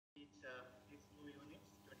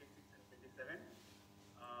7.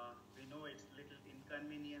 We know it's little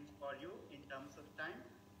inconvenience for you in terms of time,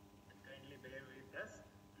 but kindly bear with us.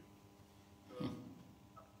 So,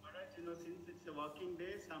 Maharaj, since it's a working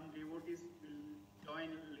day, some devotees will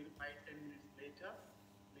join 5-10 minutes later.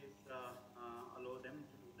 Please allow them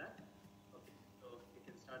to do that. Okay, so we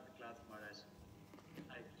can start the class, Maharaj.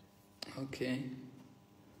 Okay.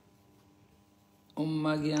 Om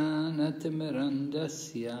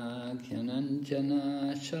Jnanaatimirandasya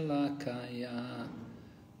Gyananjana Shalakaya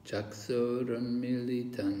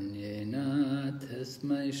Chaksuranmilitan Yena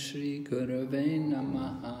Tasmai Shri Gurave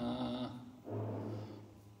Namaha.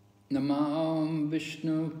 Namam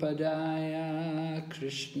Vishnu Padaya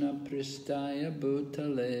Krishna Pristaya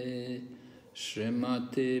Bhutale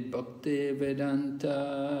Srimati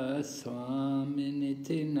Bhakti-vaibhava Swami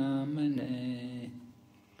Niti Namane.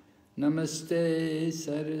 Namaste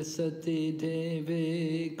Saraswati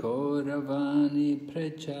Devi Gauravani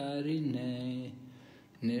Pracharine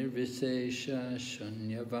Nirvisesha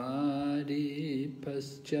Shunyavadi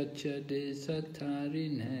Paschachade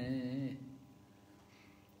Satarine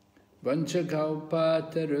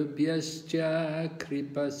Vanchakalpatarubhyascha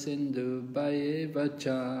Kripa Sindhu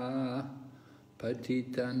Bhayevacha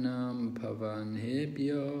Patitanam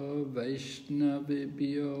Pavanebhyo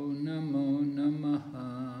Vaishnavibhyo Namo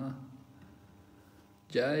Namaha.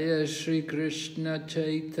 Jaya Shri Krishna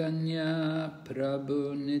Chaitanya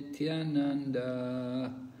Prabhu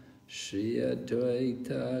Nityananda Shri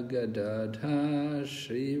Advaita Gadadha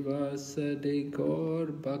Shri Vasadi Gaur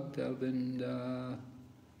Bhaktavinda.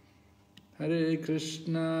 Hare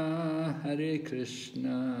Krishna,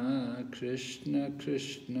 Krishna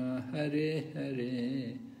Krishna, Hare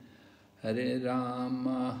Hare, Hare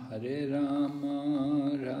Rama, Rama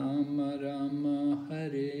Rama,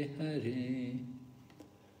 Hare Hare.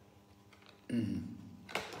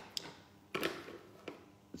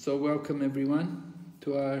 So welcome everyone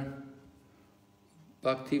to our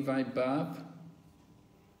Bhakti-vaibhava.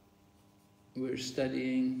 We're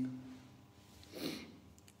studying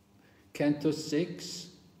Canto 6,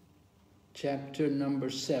 chapter number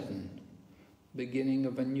 7, beginning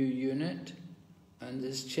of a new unit, and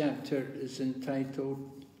this chapter is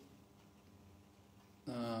entitled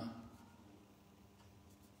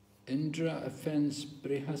Indra Offends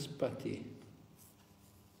Brihaspati.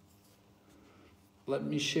 Let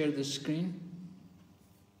me share the screen.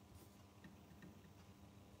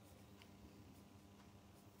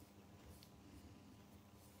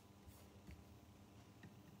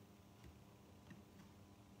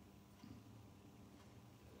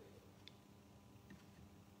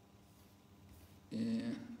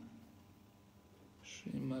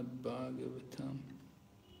 Srimad Bhagavatam.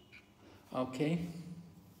 Okay.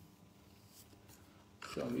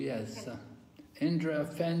 So yes, Indra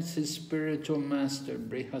offends his spiritual master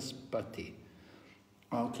Brihaspati.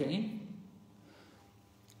 Okay.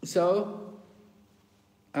 So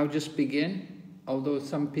I'll just begin. Although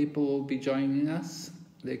some people will be joining us,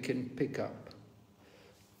 they can pick up.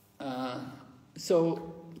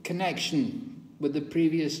 So connection with the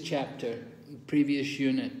previous chapter, previous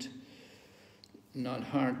unit. Not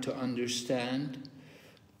hard to understand.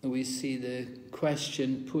 We see the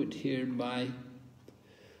question put here by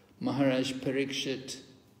Maharaj Parikshit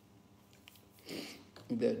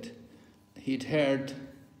that he'd heard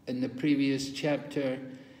in the previous chapter,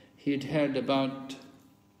 he'd heard about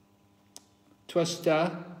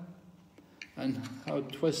Twasta and how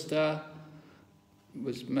Twasta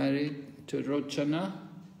was married to Rochana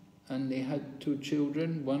and they had 2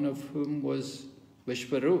 children, one of whom was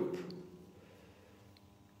Vishwarup.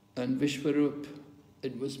 And Vishwarup,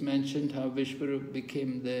 it was mentioned how Vishwarup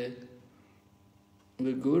became the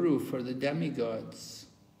guru for the demigods,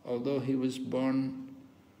 although he was born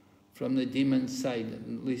from the demon side,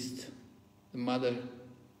 at least the mother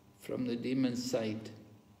from the demon side.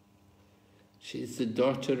 She's the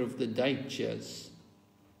daughter of the Daityas.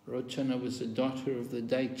 Rochana was the daughter of the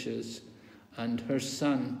Daityas, and her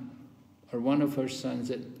son, or one of her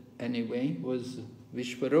sons anyway, was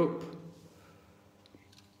Vishwarup.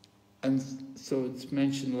 And so it's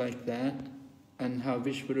mentioned like that, and how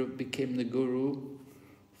Vishwarup became the guru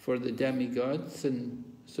for the demigods. And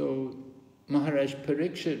so Maharaj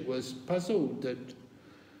Parikshit was puzzled that,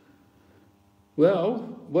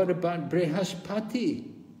 well, what about Brihaspati?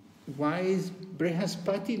 Why is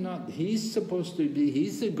Brihaspati not? He's supposed to be,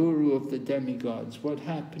 he's the guru of the demigods. What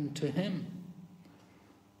happened to him?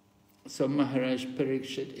 So Maharaj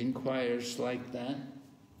Parikshit inquires like that.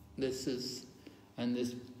 This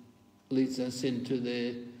leads us into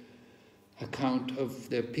the account of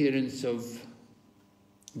the appearance of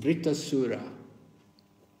Vritasura.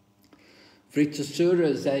 Vritasura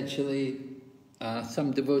is actually,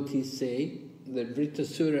 some devotees say that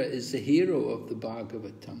Vritasura is the hero of the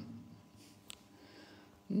Bhagavatam.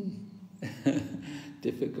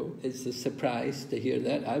 Difficult. It's a surprise to hear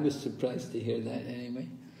that. I was surprised to hear that anyway.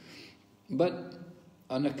 But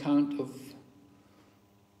on account of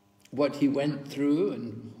what he went through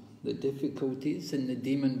and the difficulties in the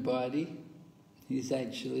demon body, he's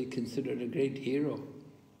actually considered a great hero.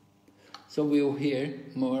 So we'll hear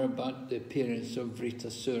more about the appearance of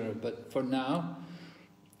Vritasura, but for now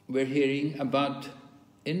we're hearing about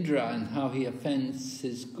Indra and how he offends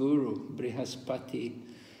his guru, Brihaspati,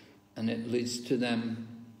 and it leads to them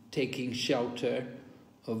taking shelter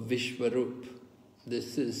of Vishwarup.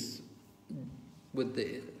 This is with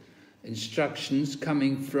the instructions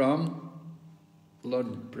coming from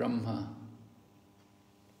Lord Brahma.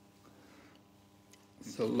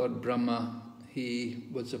 So Lord Brahma, he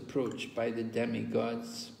was approached by the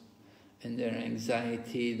demigods in their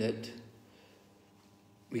anxiety that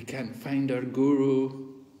we can't find our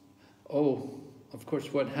guru. Oh, of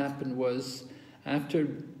course what happened was after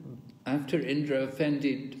Indra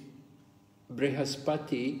offended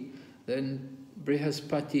Brihaspati, then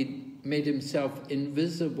Brihaspati made himself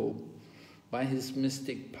invisible by his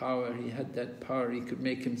mystic power. He had that power, he could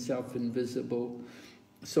make himself invisible.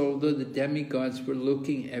 So although the demigods were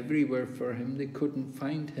looking everywhere for him, they couldn't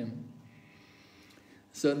find him.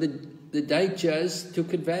 So the Daityas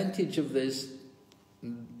took advantage of this,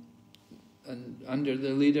 and under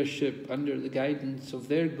the leadership, under the guidance of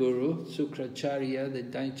their guru, Sukracharya, the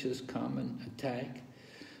Daityas come and attack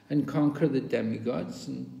and conquer the demigods.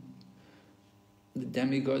 And the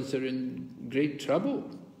demigods are in great trouble,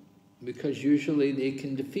 because usually they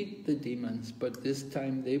can defeat the demons, but this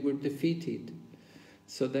time they were defeated.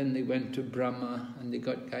 So then they went to Brahma and they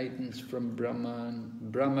got guidance from Brahma,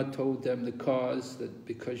 and Brahma told them the cause, that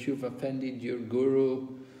because you've offended your guru,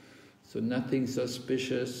 so nothing's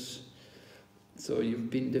auspicious, so you've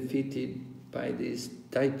been defeated by these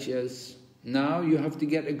Daityas. Now you have to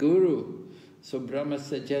get a guru. So Brahma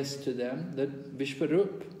suggests to them that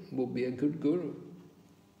Vishwarup will be a good guru.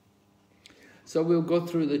 So we'll go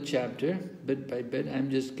through the chapter bit by bit. I'm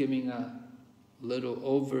just giving a little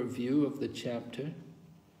overview of the chapter.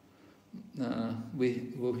 We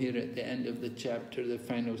will hear at the end of the chapter, the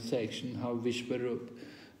final section, how Vishwarup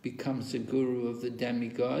becomes the guru of the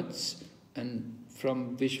demigods, and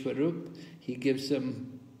from Vishwarup he gives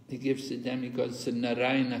the demigods the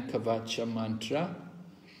Narayana Kavacha mantra,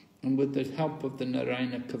 and with the help of the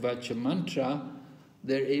Narayana Kavacha mantra,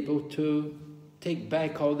 they're able to take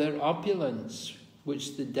back all their opulence,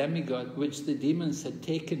 which the demons had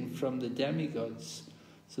taken from the demigods.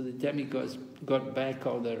 So the demigods got back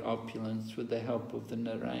all their opulence with the help of the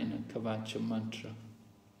Narayana Kavacha mantra.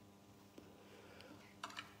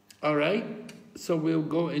 All right, so we'll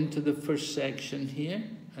go into the first section here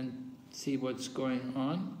and see what's going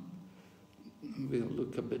on. We'll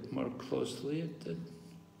look a bit more closely at it.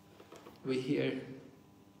 We hear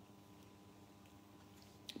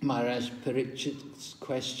Maharaj Parikshit's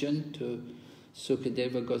question to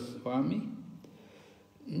Sukadeva Goswami.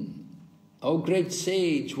 O great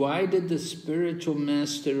sage, why did the spiritual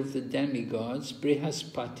master of the demigods,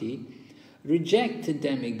 Brihaspati, reject the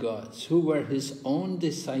demigods who were his own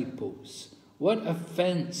disciples? What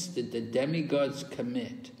offense did the demigods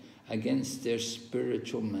commit against their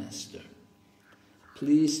spiritual master?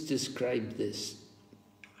 Please describe this.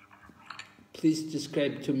 Please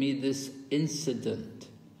describe to me this incident.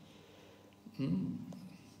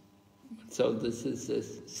 So this is the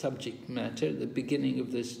subject matter, the beginning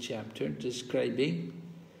of this chapter, describing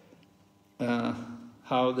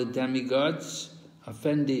how the demigods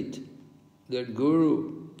offended their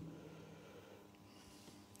guru.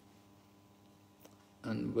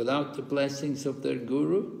 And without the blessings of their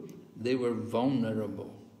guru, they were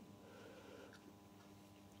vulnerable.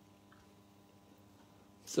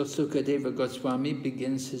 So Sukadeva Goswami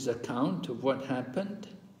begins his account of what happened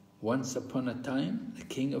once upon a time, the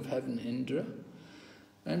king of heaven, Indra.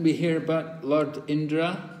 And we hear about Lord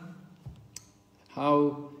Indra,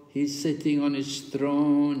 how he's sitting on his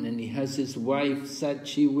throne and he has his wife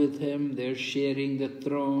Sachi with him. They're sharing the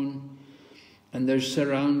throne and they're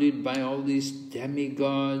surrounded by all these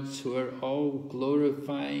demigods who are all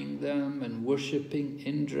glorifying them and worshipping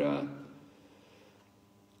Indra.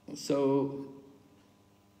 So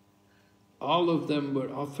all of them were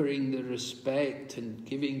offering their respect and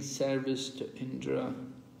giving service to Indra.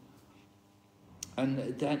 And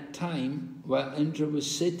at that time, while Indra was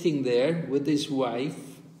sitting there with his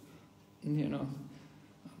wife, you know,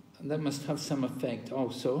 that must have some effect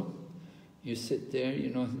also. You sit there, you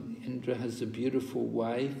know, Indra has a beautiful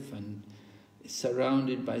wife and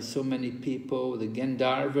surrounded by so many people. The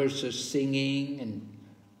Gandharvas are singing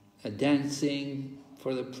and dancing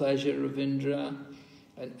for the pleasure of Indra,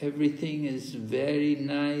 and everything is very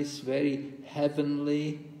nice, very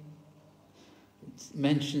heavenly. It's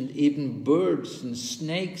mentioned even birds and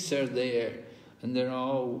snakes are there, and they're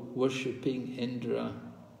all worshipping Indra.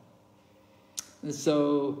 And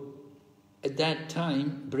so at that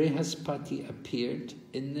time, Brihaspati appeared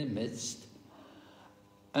in the midst,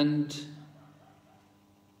 and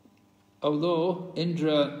although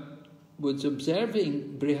Indra was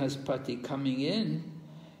observing Brihaspati coming in,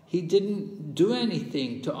 he didn't do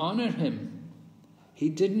anything to honor him. He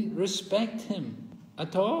didn't respect him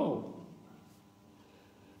at all.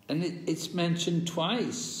 And it's mentioned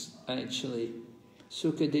twice, actually.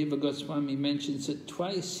 Sukadeva Goswami mentions it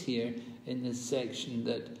twice here in this section,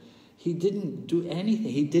 that he didn't do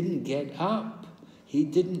anything. He didn't get up. He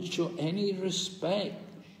didn't show any respect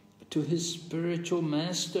to his spiritual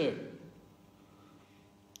master.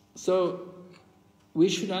 So we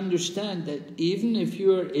should understand that even if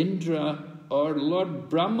you are Indra or Lord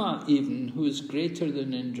Brahma even, who is greater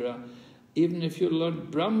than Indra, even if you're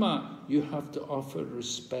Lord Brahma, you have to offer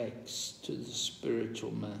respects to the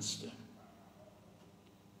spiritual master.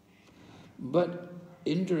 But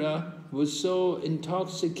Indra was so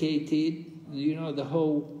intoxicated, you know, the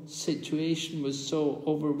whole situation was so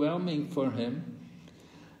overwhelming for him.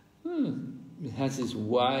 He has his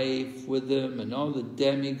wife with him, and all the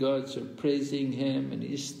demigods are praising him, and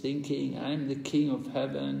he's thinking, I'm the king of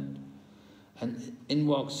heaven. And in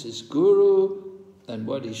walks his guru, and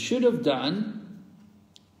what he should have done,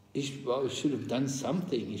 he should have done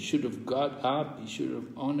something. He should have got up, he should have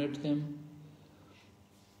honored him.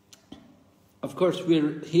 Of course,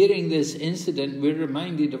 we're hearing this incident, we're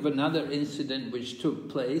reminded of another incident which took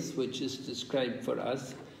place, which is described for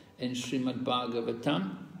us in Srimad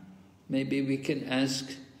Bhagavatam. Maybe we can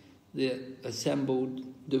ask the assembled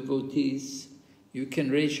devotees, you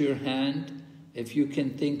can raise your hand if you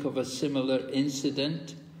can think of a similar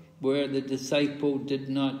incident where the disciple did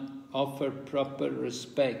not offer proper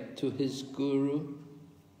respect to his guru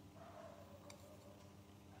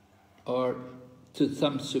or to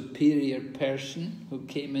some superior person who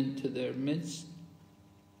came into their midst.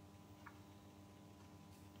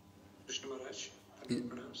 Krishna Maharaj, can you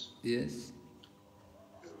pronounce? Yes.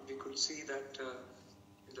 We could see that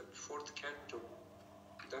in the 4th canto,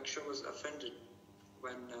 Daksha was offended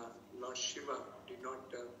when Lord Shiva did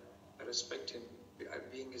not respect him,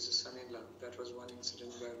 being his son-in-law. That was one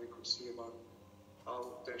incident where we could see about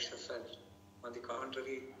how Daksha felt. On the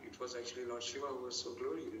contrary, it was actually Lord Shiva who was so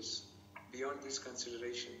glorious, beyond these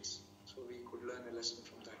considerations. So we could learn a lesson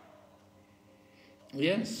from that.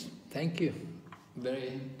 Yes, thank you.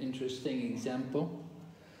 Very interesting example.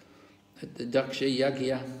 At the Daksha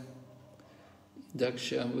Yagya,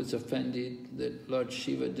 Daksha was offended that Lord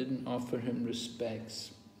Shiva didn't offer him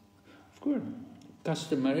respects. Of course,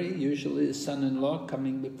 customary, usually the son-in-law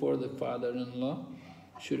coming before the father-in-law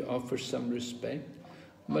should offer some respect.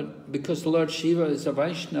 But because Lord Shiva is a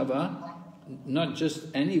Vaishnava, not just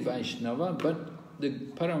any Vaishnava, but the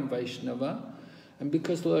Param Vaishnava, and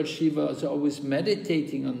because Lord Shiva is always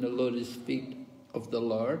meditating on the lotus feet of the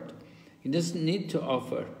Lord, he doesn't need to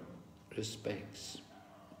offer respects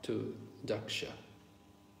to Daksha.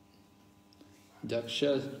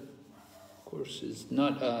 Daksha, of course, is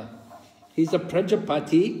not a... He's a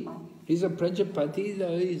Prajapati. He's a Prajapati,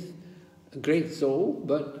 though he's a great soul,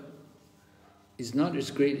 but he's not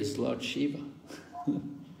as great as Lord Shiva.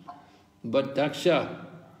 But Daksha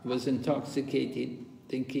was intoxicated,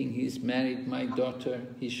 thinking he's married my daughter,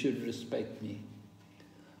 he should respect me.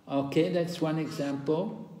 Okay, that's one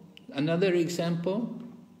example. Another example?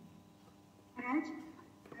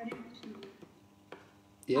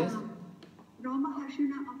 Yes?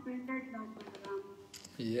 Romaharshana offended Lord Balaram.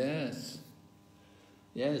 Yes.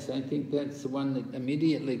 Yes, I think that's the one that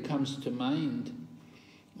immediately comes to mind.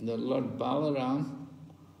 The Lord Balaram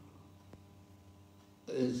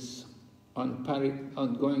is on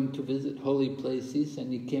going to visit holy places,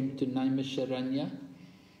 and he came to Naimisharanya,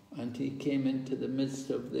 and he came into the midst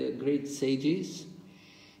of the great sages,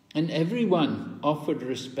 and everyone offered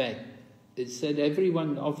respect. It said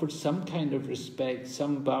everyone offered some kind of respect.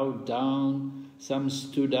 Some bowed down, some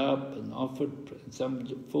stood up and offered, some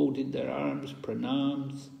folded their arms,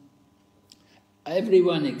 pranams.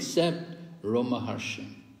 Everyone except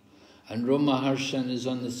Romaharshan. And Romaharshan is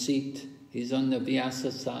on the seat, he's on the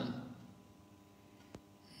Vyasa-san.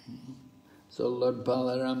 So Lord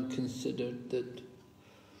Balaram considered that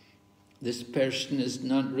this person is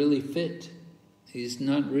not really fit, he's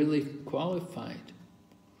not really qualified.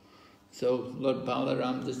 So Lord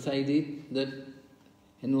Balaram decided that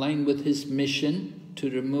in line with his mission to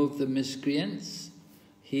remove the miscreants,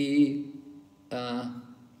 he took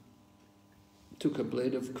a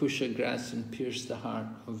blade of kusha grass and pierced the heart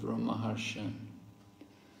of Ramaharshan.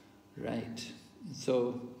 Right.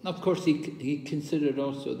 So, of course, he considered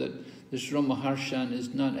also that this Ramaharshan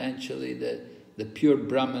is not actually the pure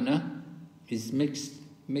Brahmana. He's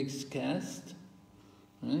mixed caste,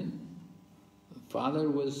 right? The father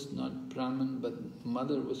was not Brahmin, but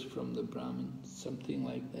mother was from the Brahmin, something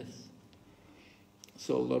like this.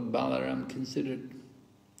 So Lord Balaram considered,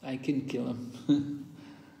 I can kill him.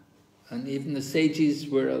 And even the sages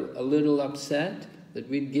were a little upset that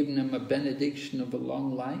we'd given him a benediction of a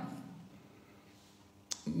long life.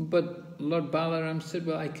 But Lord Balaram said,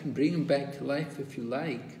 well, I can bring him back to life if you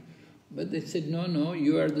like. But they said, no,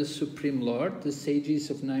 you are the Supreme Lord. The sages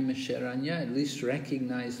of Naimisharanya at least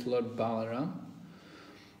recognized Lord Balaram.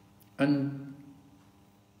 And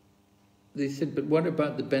they said, but what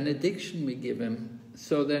about the benediction we give him?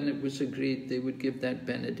 So then it was agreed they would give that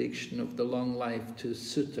benediction of the long life to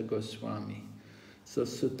Sutta Goswami. So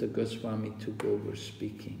Sutta Goswami took over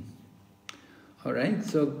speaking. All right,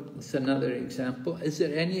 so it's another example. Is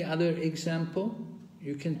there any other example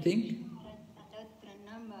you can think?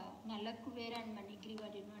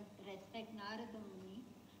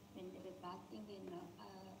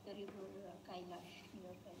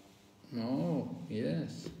 Oh,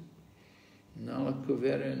 yes.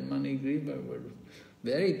 Nalakuvera and Manigriva were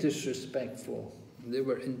very disrespectful. They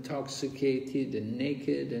were intoxicated and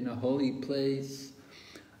naked in a holy place,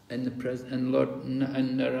 and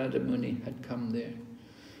Narada Muni had come there.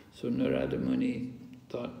 So Narada Muni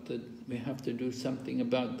thought that we have to do something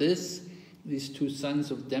about this. These two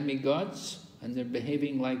sons of demigods, and they're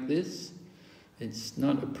behaving like this. It's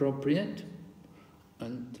not appropriate.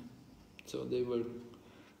 And so they were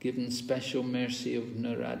given special mercy of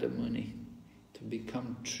Narada Muni to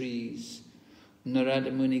become trees. Narada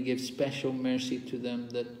Muni gave special mercy to them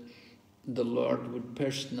that the Lord would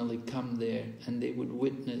personally come there and they would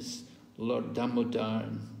witness Lord Damodar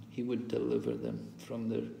and he would deliver them from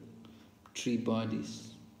their tree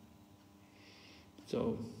bodies.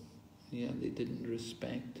 So, yeah, they didn't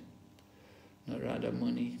respect Narada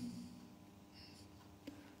Muni.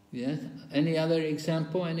 Yeah, any other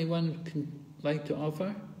example anyone can like to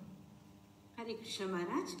offer? Hare Krishna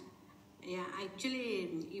Maharaj. Yeah, actually,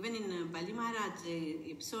 even in Bali Maharaj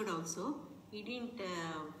episode also, he didn't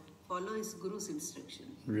follow his Guru's instruction.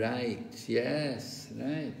 Right, yes,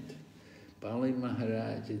 right. Bali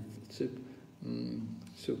Maharaj,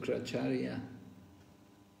 Sukracharya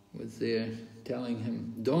was there telling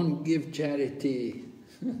him, don't give charity.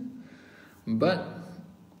 But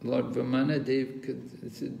Lord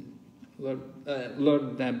Vamanadev,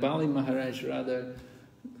 Lord Bali Maharaj rather,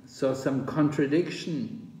 saw some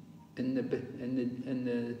contradiction in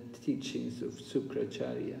the teachings of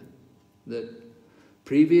Sukracharya. That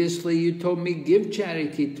previously you told me give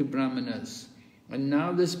charity to Brahmanas, and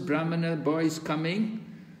now this Brahmana boy is coming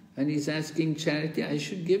and he's asking charity, I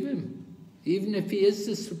should give him, even if he is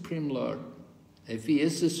the Supreme Lord. If he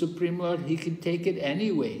is the Supreme Lord, he can take it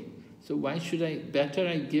anyway. So why should I, better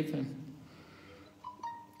I give him.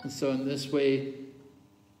 And so in this way,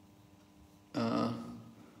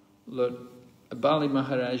 Lord Bali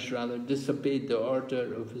Maharaj rather disobeyed the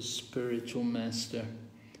order of his spiritual master.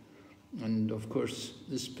 And of course,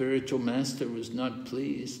 the spiritual master was not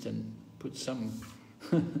pleased and put some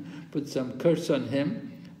curse on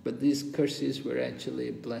him, but these curses were actually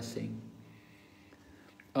a blessing.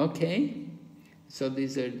 Okay, so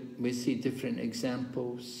we see different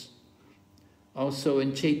examples. Also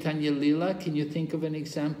in Chaitanya Leela, can you think of an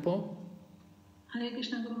example? Hare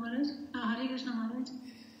Krishna Guru Maharaj. Hare Krishna Maharaj.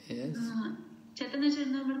 Yes. Chaitanya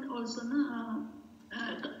Charitamrita also,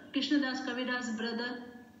 Krishnadas Kaviraj brother,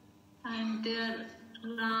 and their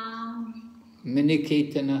Ram.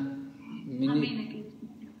 Miniketana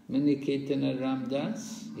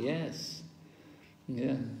Ramdas, yes.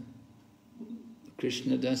 Yeah.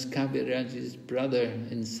 Krishnadas Kaviraj's brother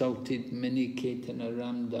insulted Miniketana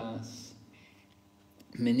Ramdas.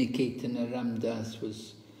 Miniketana Ramdas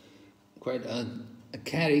was quite a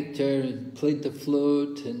character, played the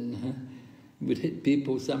flute and would hit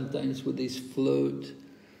people sometimes with his flute.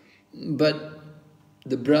 But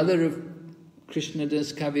the brother of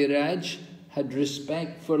Krishnadas Kaviraj had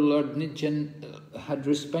respect for Lord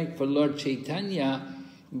Chaitanya,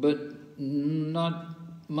 but not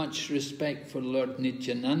much respect for Lord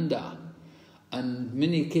Nityananda. And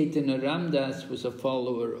Miniketana Ramdas was a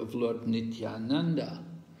follower of Lord Nityananda.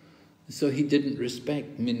 So he didn't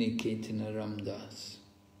respect Miniketana Ramdas.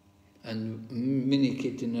 And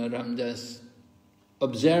Minikitana Ramdas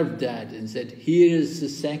observed that and said, here is the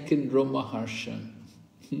second Ramaharshan.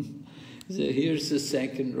 So here's the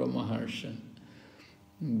second Ramaharshan,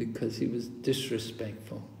 because he was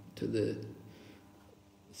disrespectful to the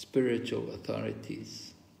spiritual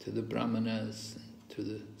authorities, to the brahmanas, to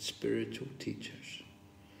the spiritual teachers.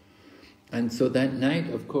 And so that night,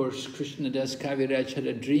 of course, Krishnadas Kaviraj had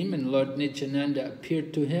a dream, and Lord Nityananda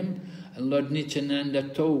appeared to him, and Lord Nityananda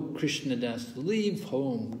told Krishnadas, leave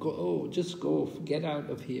home, go, just go, get out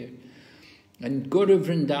of here, and go to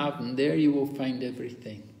Vrindavan, there you will find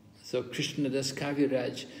everything. So Krishnadas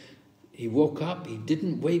Kaviraj, he woke up, he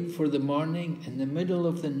didn't wait for the morning, in the middle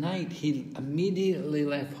of the night he immediately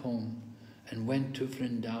left home and went to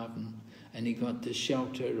Vrindavan, and he got the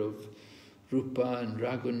shelter of Rupa and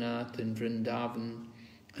Raghunath and Vrindavan,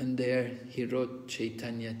 and there he wrote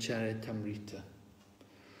Chaitanya Charitamrita.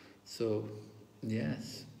 So,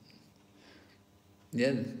 yes.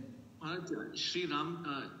 Yeah. Sri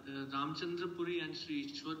Ramchandra Puri and Sri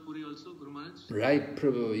Ishwar Puri also, Guru Maharaj? Right,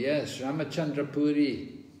 Prabhu, yes. Ramachandra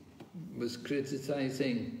Puri was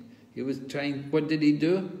criticizing. He was trying, what did he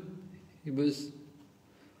do? He was...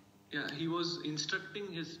 Yeah, he was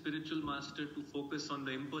instructing his spiritual master to focus on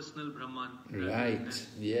the impersonal Brahman. Right,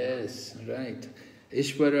 yes, right.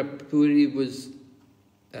 Ishwara Puri was...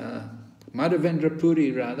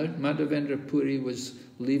 Madhavendra Puri was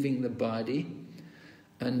leaving the body,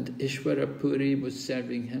 and Ishwara Puri was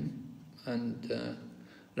serving him, and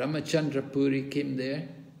Ramachandra Puri came there,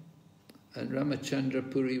 and Ramachandra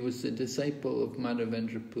Puri was the disciple of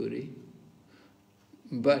Madhavendra Puri,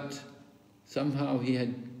 but somehow he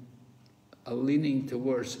had a leaning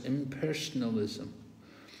towards impersonalism.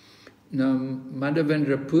 Now,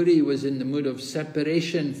 Madhavendra Puri was in the mood of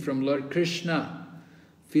separation from Lord Krishna,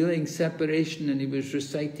 feeling separation, and he was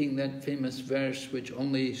reciting that famous verse which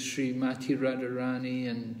only Srimati Radharani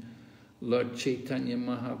and Lord Chaitanya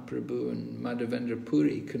Mahaprabhu and Madhavendra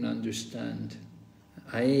Puri can understand.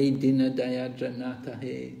 Ay Dina Dayadra Natha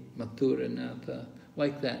He Mathura Natha,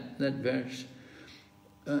 like that verse,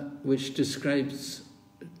 which describes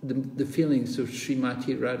the feelings of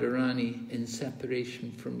Srimati Radharani in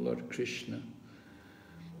separation from Lord Krishna.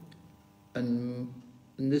 And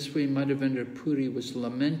in this way, Madhavendra Puri was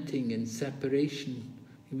lamenting in separation.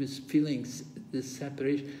 He was feeling this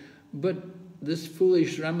separation. But this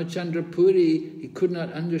foolish Ramachandra Puri, he could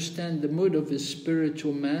not understand the mood of his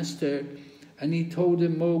spiritual master. And he told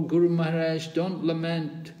him, oh, Guru Maharaj, don't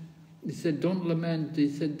lament. He said, don't lament. He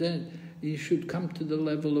said, that you should come to the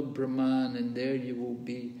level of Brahman, and there you will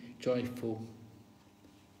be joyful.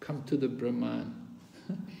 Come to the Brahman.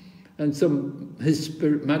 And so his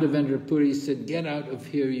spirit, Madhavendra Puri, said, get out of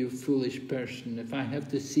here, you foolish person. If I have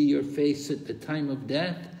to see your face at the time of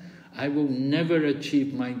death, I will never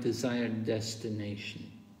achieve my desired destination.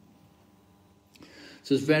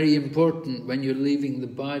 So it's very important when you're leaving the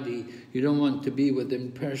body, you don't want to be with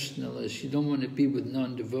impersonalists, you don't want to be with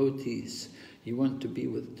non-devotees, you want to be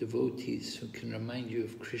with devotees who can remind you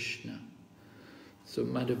of Krishna. So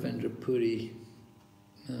Madhavendra Puri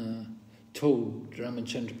told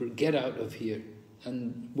Ramachandra Puri, get out of here.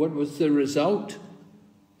 And what was the result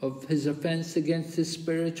of his offense against his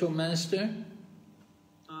spiritual master?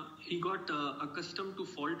 He got accustomed to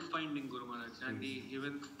fault finding, Guru Maharaj, and he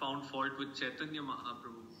even found fault with Chaitanya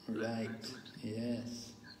Mahaprabhu. Right,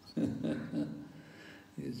 yes.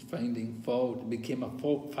 He was finding fault, became a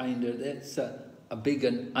fault finder. That's a big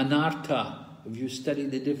anartha. If you study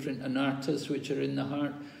the different anarthas which are in the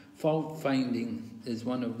heart, fault finding is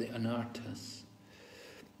one of the anarthas.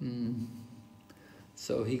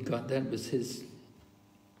 So he got, that was his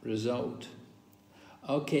result.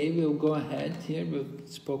 Okay, we'll go ahead here. We've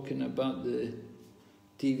spoken about the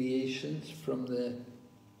deviations from the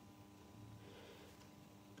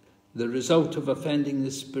result of offending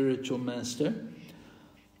the spiritual master.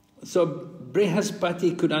 So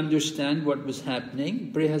Brihaspati could understand what was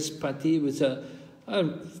happening. Brihaspati was a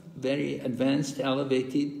very advanced,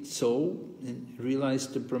 elevated soul, and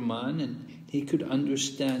realized the Brahman, and he could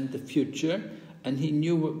understand the future, and he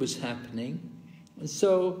knew what was happening.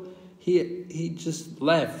 So he just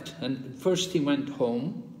left, and first he went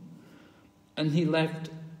home, and he left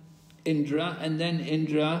Indra, and then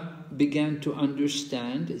Indra began to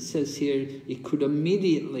understand. It says here, he could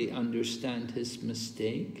immediately understand his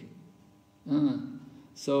mistake.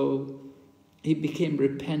 So he became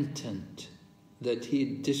repentant that he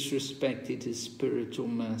had disrespected his spiritual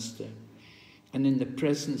master. And in the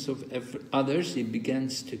presence of others, he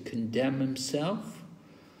begins to condemn himself.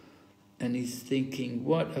 And he's thinking,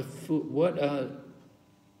 what a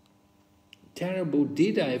terrible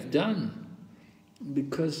deed I have done.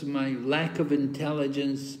 because of my lack of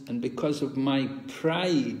intelligence and because of my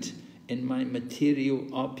pride in my material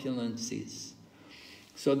opulences.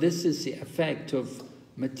 So this is the effect of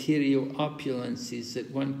material opulences,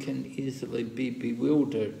 that one can easily be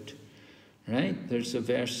bewildered, right? There's a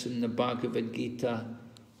verse in the Bhagavad Gita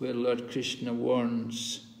where Lord Krishna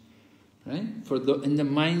warns, right? In the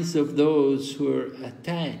minds of those who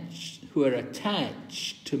are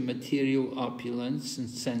attached to material opulence and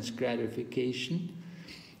sense gratification,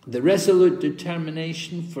 the resolute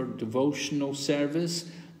determination for devotional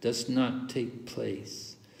service does not take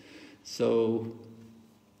place. So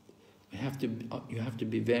you have to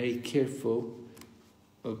be very careful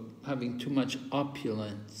of having too much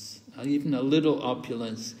opulence, even a little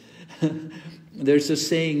opulence. There's a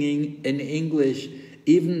saying in English,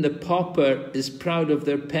 even the pauper is proud of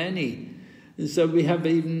their penny. And so we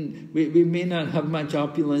may not have much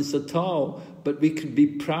opulence at all, but we could be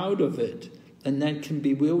proud of it, and that can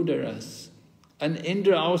bewilder us. And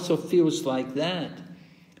Indra also feels like that.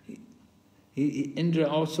 Indra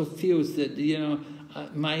also feels that,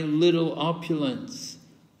 my little opulence,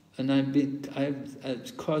 and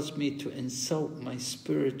it's caused me to insult my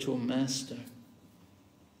spiritual master.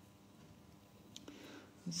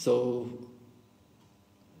 So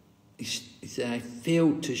he said, I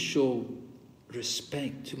failed to show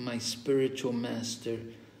respect to my spiritual master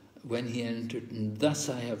when he entered, and thus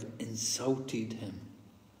I have insulted him.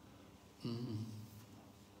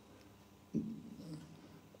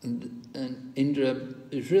 And Indra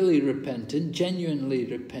is really repentant, genuinely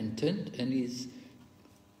repentant, and he's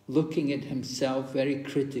looking at himself very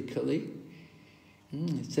critically.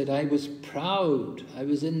 He said, I was proud.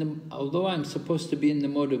 Although I'm supposed to be in the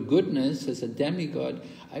mode of goodness as a demigod,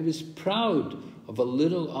 I was proud of a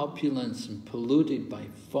little opulence and polluted by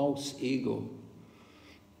false ego.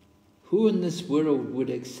 Who in this world would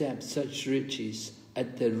accept such riches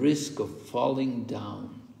at the risk of falling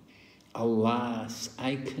down? Alas,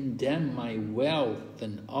 I condemn my wealth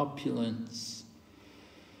and opulence.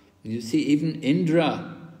 You see, even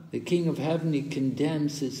Indra, the king of heaven, he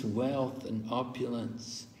condemns his wealth and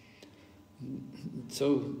opulence.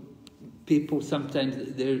 So people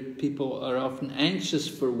are often anxious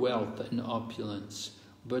for wealth and opulence,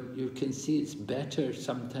 but you can see it's better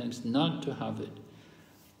sometimes not to have it.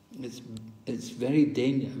 It's very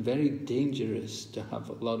dangerous to have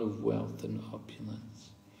a lot of wealth and opulence.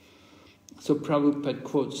 So Prabhupada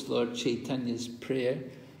quotes Lord Chaitanya's prayer,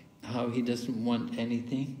 how he doesn't want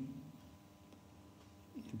anything.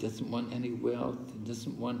 He doesn't want any wealth. He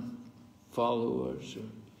doesn't want followers or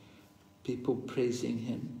people praising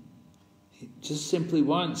him. He just simply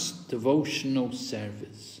wants devotional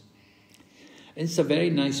service. It's a very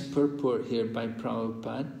nice purport here by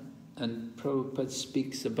Prabhupada. And Prabhupada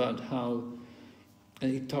speaks about how,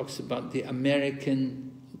 and he talks about the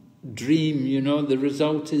American dream, the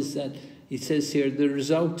result is that, he says here, the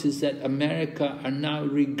result is that America are now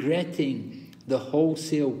regretting the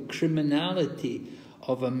wholesale criminality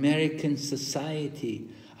of American society,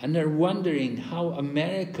 and they're wondering how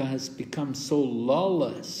America has become so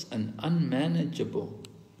lawless and unmanageable.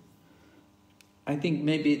 I think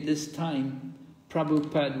maybe at this time,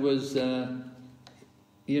 Prabhupada was,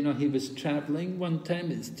 he was traveling one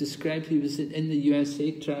time. It's described he was in the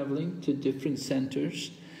USA traveling to different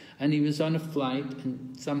centers, and he was on a flight,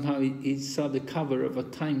 and somehow he saw the cover of a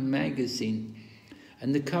Time magazine,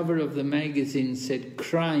 and the cover of the magazine said,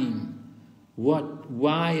 crime,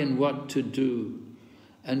 why and what to do.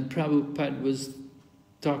 And Prabhupada was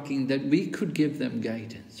talking that we could give them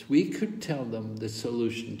guidance. We could tell them the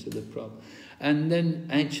solution to the problem. And then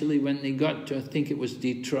actually when they got to, I think it was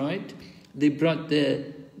Detroit, they brought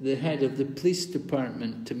the head of the police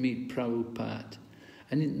department to meet Prabhupada.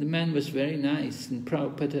 And the man was very nice, and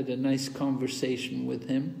Prabhupada had a nice conversation with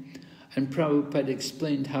him. And Prabhupada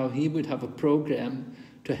explained how he would have a program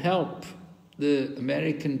to help the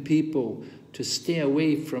American people to stay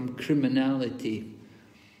away from criminality.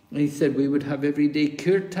 And he said we would have everyday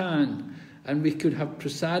kirtan, and we could have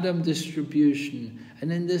prasadam distribution,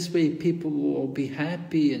 and in this way people will all be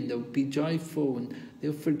happy and they'll be joyful and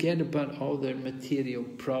they'll forget about all their material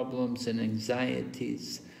problems and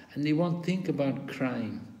anxieties, and they won't think about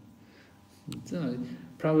crime. So,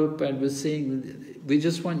 Prabhupada was saying, we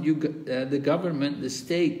just want you, the government, the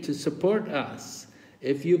state, to support us.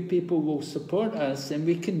 If you people will support us, then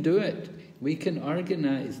we can do it. We can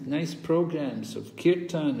organize nice programs of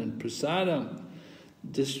kirtan and prasadam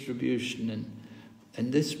distribution,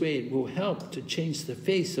 and this way it will help to change the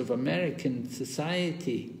face of American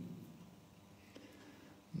society.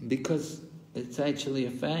 Because it's actually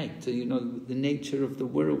a fact, the nature of the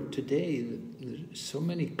world today. There's so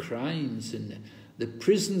many crimes, and The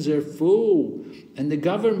prisons are full, and the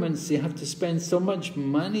governments, they have to spend so much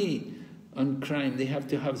money on crime. They have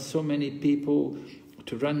to have so many people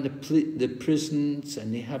to run the prisons,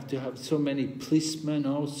 and they have to have so many policemen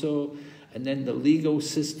also, and then the legal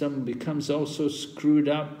system becomes also screwed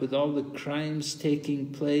up with all the crimes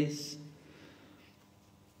taking place.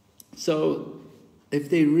 So, if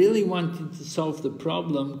they really wanted to solve the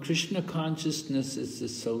problem, Krishna consciousness is the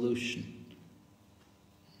solution.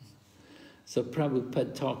 So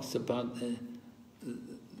Prabhupada talks about the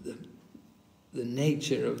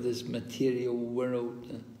nature of this material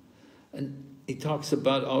world. And he talks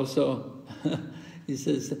about also, he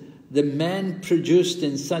says, the men produced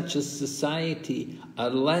in such a society are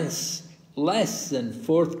less than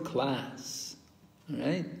fourth class.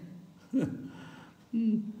 Right?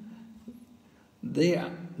 They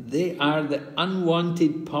are the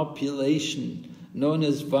unwanted population known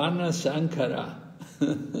as Varna Sankara.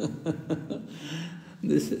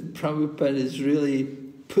 This Prabhupada has really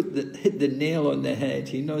hit the nail on the head.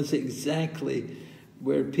 He knows exactly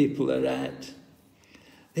where people are at.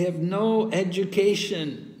 They have no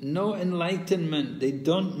education, no enlightenment. They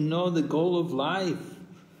don't know the goal of life,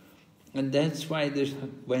 and that's why they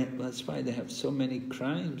have so many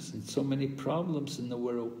crimes and so many problems in the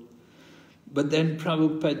world. But then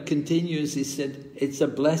Prabhupada continues, he said, it's a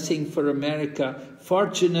blessing for America.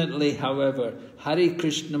 Fortunately, however, Hare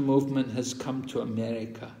Krishna movement has come to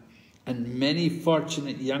America, and many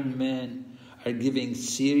fortunate young men are giving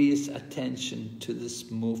serious attention to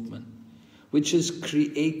this movement, which is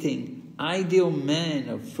creating ideal men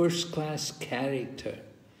of first-class character.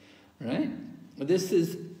 Right? This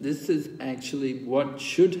is actually what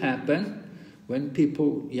should happen when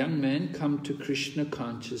people, young men, come to Krishna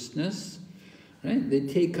consciousness. Right? They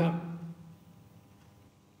take up,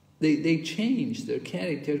 they change, their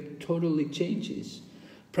character totally changes.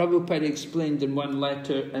 Prabhupada explained in one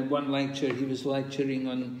lecture, he was lecturing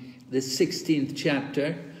on the 16th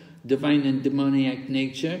chapter, Divine and Demoniac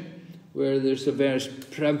Nature, where there's a verse,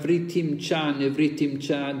 Pravritim cha nivritim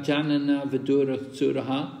cha janana vidura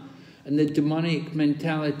suraha, and the demonic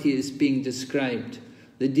mentality is being described.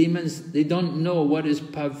 The demons, they don't know what is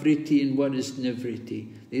pavriti and what is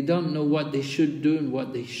nivriti. They don't know what they should do and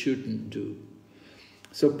what they shouldn't do.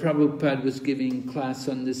 So Prabhupada was giving class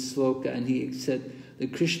on this sloka, and he said, the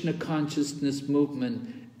Krishna consciousness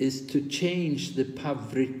movement is to change the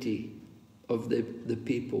pavriti of the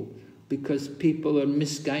people, because people are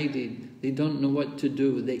misguided. They don't know what to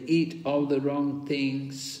do. They eat all the wrong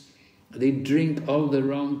things. They drink all the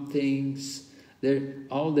wrong things.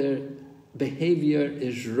 All their behavior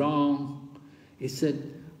is wrong. He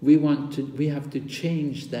said, we have to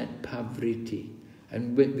change that pavriti,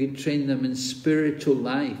 and we train them in spiritual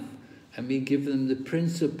life, and we give them the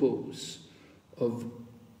principles of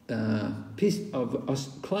peace, of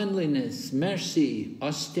cleanliness, mercy,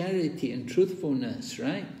 austerity, and truthfulness.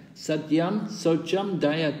 Right? Satyam, Socham,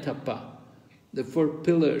 Daya, Tapa, the 4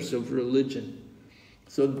 pillars of religion.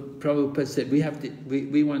 So Prabhupada said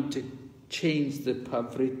we want to change the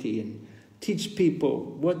pavriti and teach people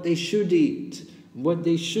what they should eat, what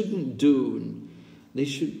they shouldn't do.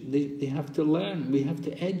 They have to learn. We have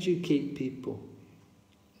to educate people.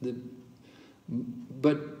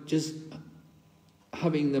 But just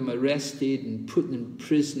having them arrested and put in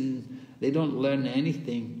prison, they don't learn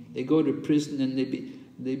anything. They go to prison and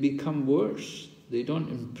they become worse. They don't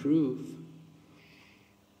improve.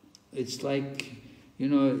 It's like,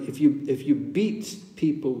 if you beat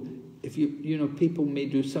people, people may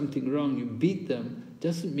do something wrong, you beat them,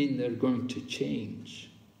 doesn't mean they're going to change.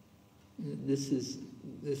 This is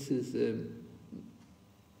a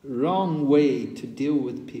wrong way to deal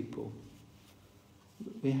with people.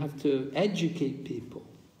 We have to educate people.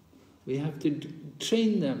 We have to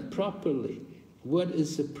train them properly. What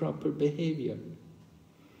is the proper behavior?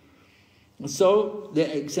 So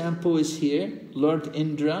the example is here. Lord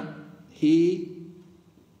Indra, he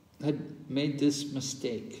had made this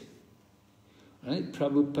mistake. Right?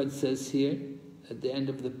 Prabhupada says here at the end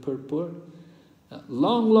of the purport,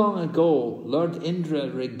 long ago, Lord Indra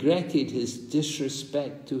regretted his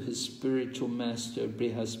disrespect to his spiritual master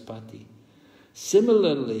Brihaspati.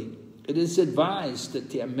 Similarly, it is advised that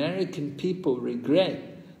the American people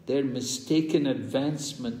regret their mistaken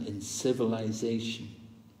advancement in civilization.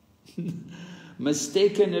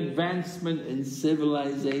 Mistaken advancement in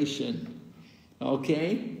civilization.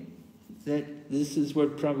 Okay? This is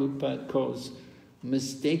what Prabhupada calls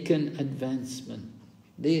mistaken advancement.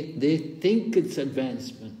 They think it's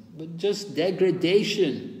advancement, but just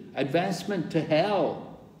degradation, advancement to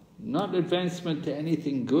hell, not advancement to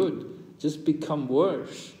anything good, just become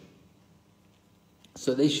worse.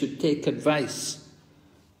 So they should take advice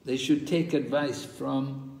They should take advice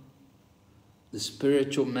from the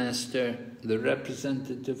spiritual master, the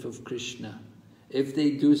representative of Krishna. If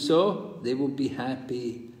they do so, they will be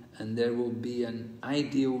happy and there will be an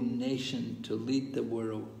ideal nation to lead the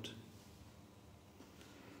world.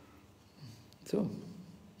 So,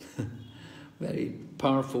 very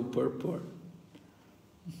powerful purport.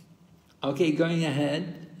 Okay, going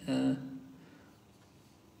ahead.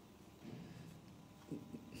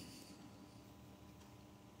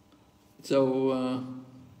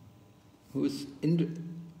 Who's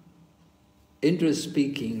Indra's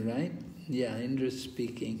speaking, right? Yeah, Indra's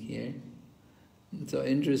speaking here. So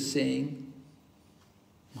Indra's saying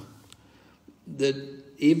that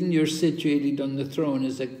even you're situated on the throne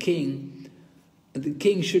as a king, the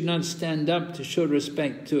king should not stand up to show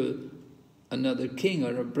respect to another king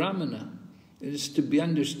or a brahmana. It is to be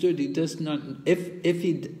understood he does not.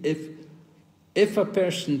 If a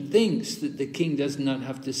person thinks that the king does not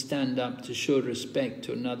have to stand up to show respect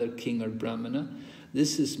to another king or brahmana,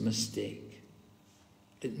 this is a mistake.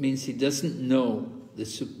 It means he doesn't know the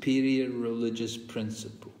superior religious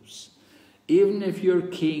principles. Even if you're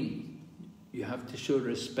king, you have to show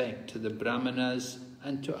respect to the brahmanas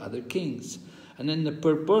and to other kings. And in the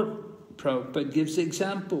purport, Prabhupada gives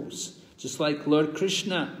examples. Just like Lord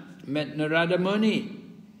Krishna met Narada Muni,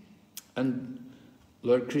 and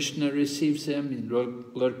Lord Krishna receives him, and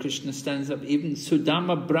Lord Krishna stands up. Even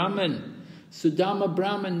Sudama Brahman,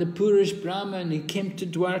 the Purush Brahman, he came to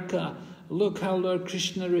Dwarka. Look how Lord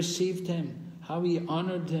Krishna received him, how he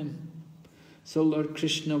honored him. So Lord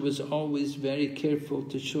Krishna was always very careful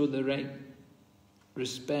to show the right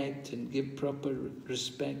respect and give proper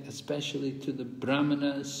respect, especially to the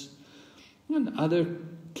brahmanas and other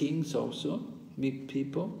kings also, meet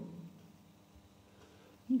people.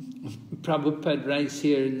 Prabhupada writes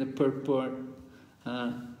here in the purport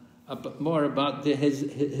more about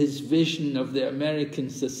his vision of the American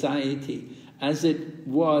society as it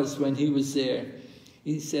was when he was there.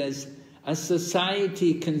 He says, a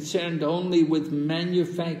society concerned only with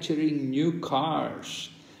manufacturing new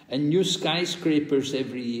cars and new skyscrapers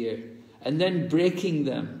every year, and then breaking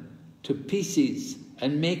them to pieces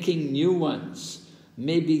and making new ones,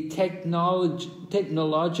 may be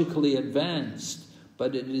technologically advanced,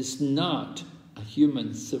 but it is not a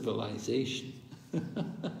human civilization.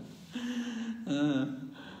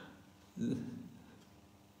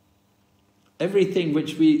 Everything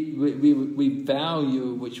which we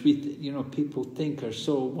value, which people think are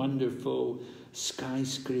so wonderful,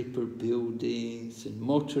 skyscraper buildings and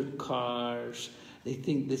motor cars, they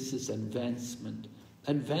think this is advancement.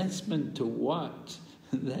 Advancement to what?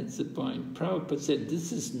 That's the point. Prabhupada said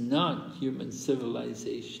this is not human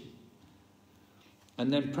civilization.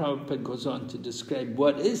 And then Prabhupada goes on to describe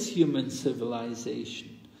what is human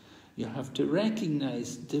civilization. You have to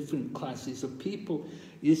recognize different classes of people.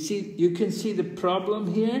 You can see the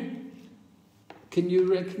problem here. Can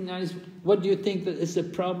you recognize, what do you think that is the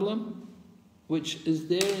problem which is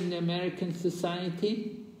there in the American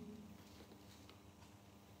society?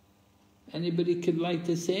 Anybody could like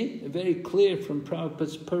to say? Very clear from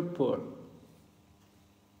Prabhupada's purport.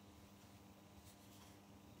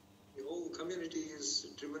 The whole community is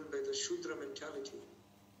driven by the Shudra mentality,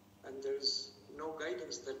 and there is no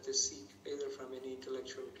guidance that they seek either from any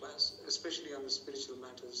intellectual class, especially on the spiritual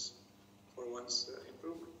matters for one's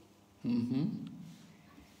improvement. Mm-hmm.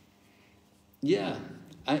 Yeah,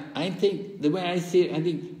 I think, the way I see it, I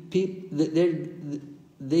think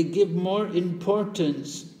they give more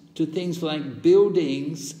importance to things like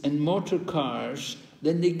buildings and motor cars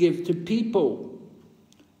than they give to people.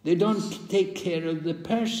 They don't take care of the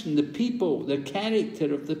person, the people, the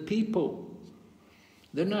character of the people.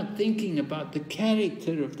 They're not thinking about the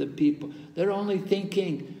character of the people. They're only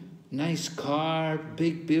thinking nice car,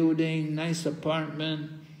 big building, nice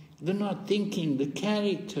apartment. They're not thinking the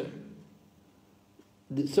character.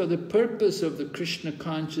 So the purpose of the Krishna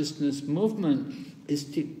consciousness movement is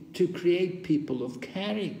to create people of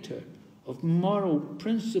character, of moral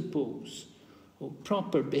principles, of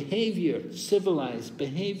proper behavior, civilized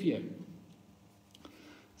behavior.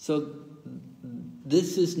 So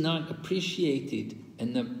this is not appreciated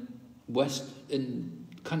in the Western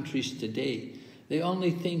countries today. They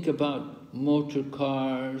only think about motor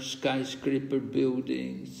cars, skyscraper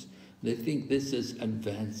buildings. They think this is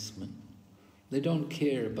advancement. They don't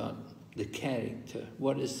care about the character.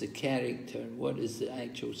 What is the character? What is the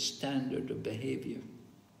actual standard of behavior?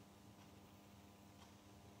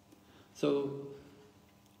 So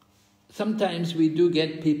sometimes we do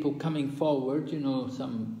get people coming forward,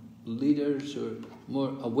 some leaders are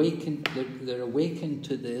more awakened, they're awakened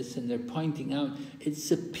to this, and they're pointing out it's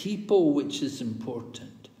the people which is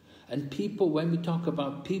important. And people, when we talk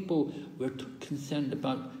about people, we're concerned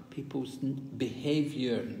about people's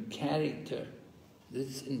behavior and character.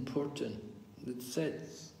 This is important. It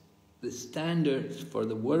sets the standards for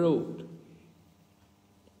the world.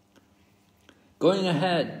 Going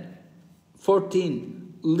ahead,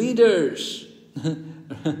 14, leaders,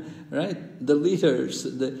 right? The leaders,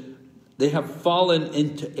 they have fallen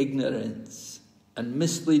into ignorance and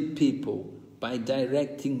mislead people by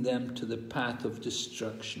directing them to the path of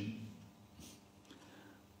destruction.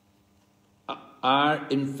 Are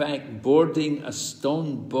in fact boarding a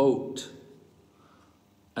stone boat,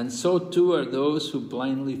 and so too are those who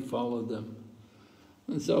blindly follow them.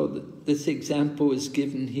 And so this example is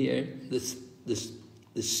given here, this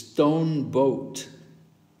stone boat.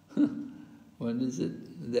 What is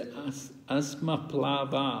it? The asma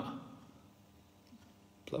plava.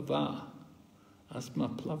 Asma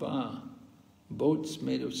plava. Boats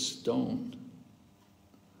made of stone.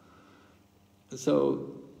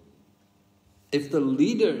 So, if the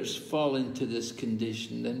leaders fall into this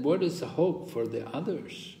condition, then what is the hope for the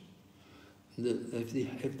others?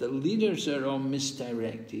 If the leaders are all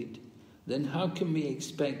misdirected, then how can we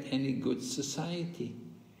expect any good society?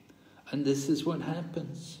 And this is what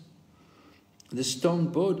happens. The stone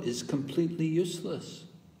boat is completely useless.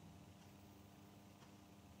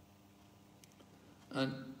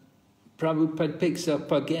 And Prabhupada picks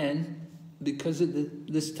up again, because at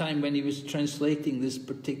this time when he was translating this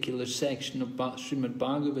particular section of Srimad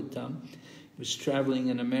Bhagavatam, he was traveling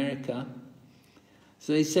in America.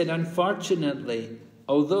 So he said, unfortunately,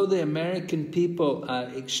 although the American people are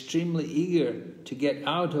extremely eager to get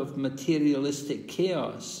out of materialistic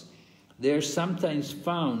chaos, they are sometimes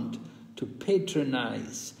found to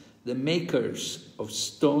patronize the makers of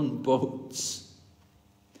stone boats.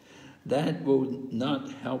 That will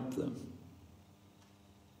not help them.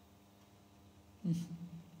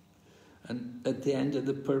 And at the end of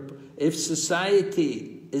the purpose, if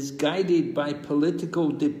society is guided by political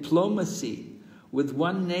diplomacy, with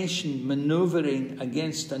one nation maneuvering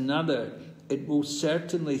against another, it will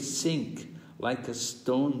certainly sink like a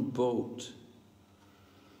stone boat.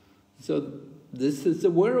 So this is the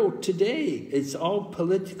world today. It's all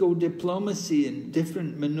political diplomacy and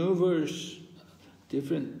different maneuvers,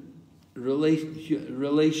 different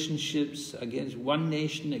relationships against one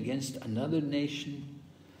nation, against another nation.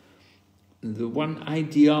 The one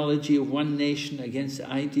ideology of one nation against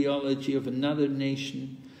the ideology of another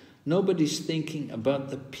nation. Nobody's thinking about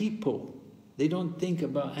the people. They don't think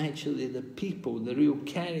about actually the people, the real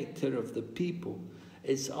character of the people.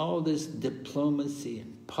 It's all this diplomacy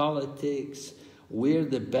and politics. We're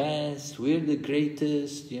the best, we're the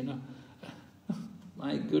greatest, you know.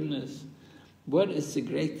 My goodness. What is the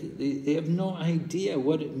greatest? They have no idea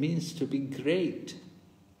what it means to be great.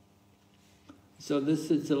 So this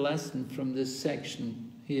is a lesson from this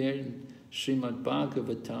section here in Srimad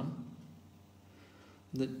Bhagavatam,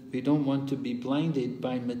 that we don't want to be blinded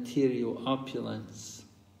by material opulence.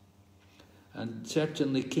 And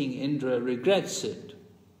certainly King Indra regrets it.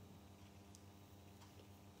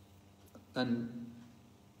 And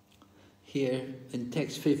here in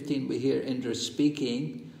text 15 we hear Indra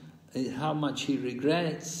speaking how much he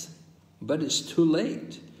regrets, but it's too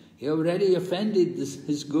late. He already offended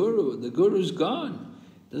his guru. The guru's gone.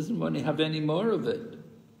 Doesn't want to have any more of it.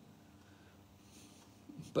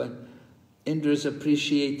 But Indra's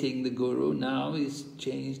appreciating the guru now. He's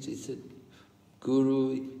changed. He said,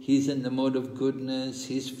 Guru, he's in the mode of goodness.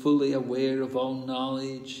 He's fully aware of all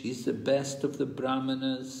knowledge. He's the best of the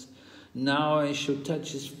brahmanas. Now I shall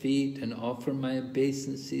touch his feet and offer my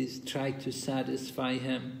obeisances, try to satisfy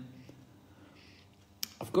him.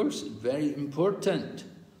 Of course, it's very important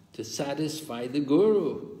to satisfy the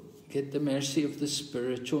guru, get the mercy of the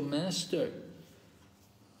spiritual master.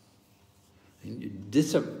 And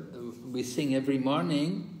we sing every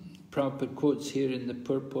morning, Prabhupada quotes here in the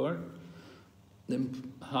purport,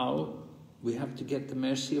 how we have to get the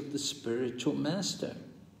mercy of the spiritual master.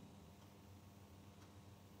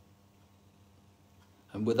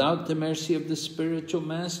 And without the mercy of the spiritual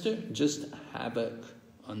master, just havoc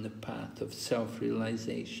on the path of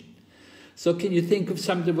self-realization. So can you think of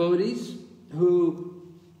some devotees who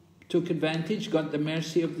took advantage, got the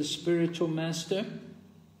mercy of the spiritual master?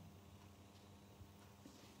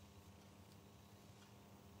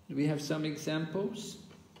 Do we have some examples?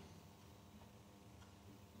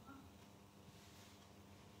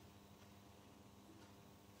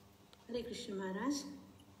 Hare Krishna Maharaj.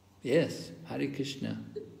 Yes, Hare Krishna.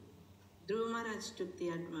 Dhruva Maharaj took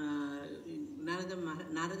the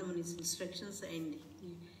Narada Muni's instructions and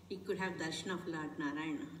he could have darshan of Lord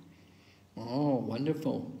Narayana. Oh,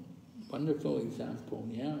 wonderful. Wonderful example,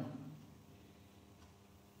 yeah.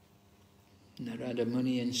 Narada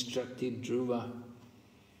Muni instructed Dhruva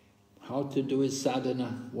how to do his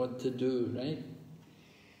sadhana, what to do, right?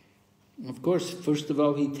 Of course, first of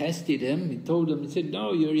all, he tested him. He told him, he said,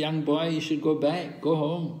 no, you're a young boy, you should go back, go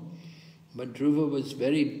home. But Dhruva was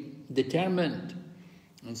very determined.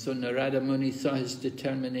 And so Narada Muni saw his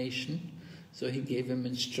determination, so he gave him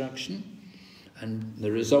instruction. And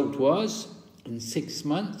the result was, in 6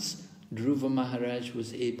 months, Dhruva Maharaj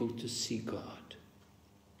was able to see God.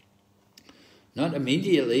 Not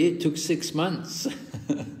immediately, it took 6 months.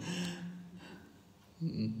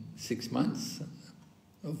 6 months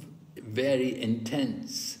of very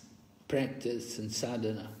intense practice and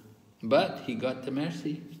sadhana. But he got the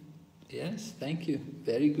mercy. Yes, thank you.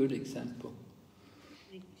 Very good example.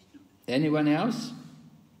 Anyone else?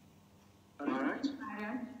 Maharaj,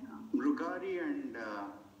 Mrugari and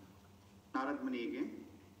Narad Muni again.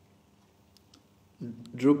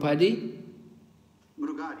 Draupadi?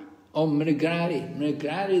 Mrugari. Oh, Mrugari.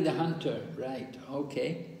 Mrugari the hunter. Right,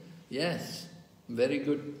 okay. Yes, very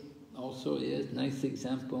good. Also, yes, nice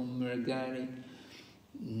example. Mrugari.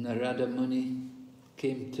 Narada Muni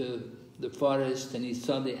came to the forest and he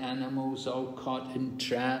saw the animals all caught in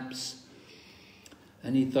traps.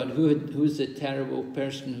 And he thought, who's the terrible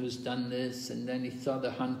person who's done this? And then he saw the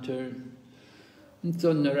hunter. And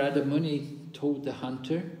so Narada Muni told the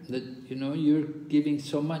hunter that, you know, you're giving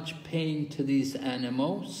so much pain to these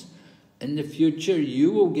animals. In the future,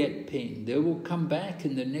 you will get pain. They will come back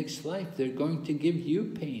in the next life. They're going to give you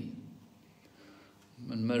pain.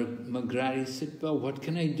 And Mrugari said, well, what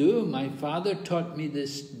can I do? My father taught me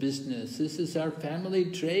this business. This is our family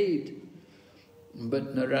trade.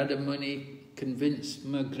 But Narada Muni convinced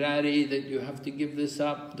Mrugari that you have to give this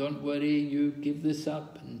up. Don't worry, you give this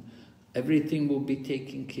up and everything will be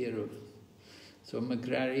taken care of. So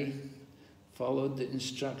Mrugari followed the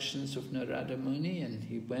instructions of Narada Muni and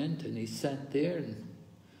he went and he sat there and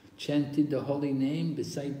chanted the holy name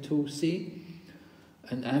beside Tulsi.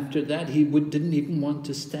 And after that, he didn't even want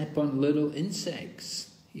to step on little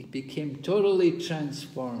insects. He became totally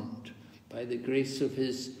transformed by the grace of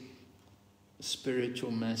his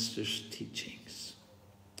spiritual master's teachings.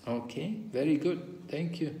 Okay, very good.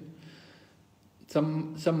 Thank you.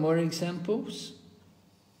 Some more examples?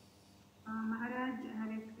 Maharaj,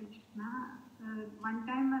 Hare Krishna. One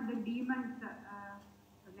time the demons,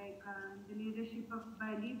 the leadership of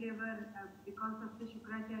Bali, they were, because of the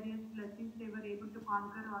Shukracharya's blessings, they were able to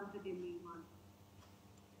conquer all the demigods.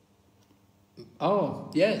 Oh,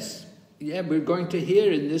 yes. Yeah, we're going to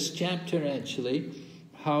hear in this chapter actually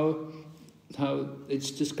how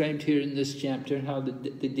it's described here in this chapter, how the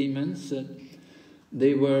demons,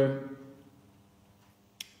 they were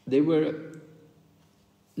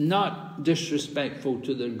not disrespectful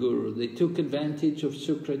to their guru. They took advantage of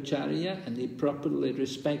Shukracharya and they properly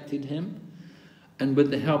respected him. And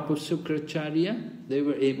with the help of Shukracharya, they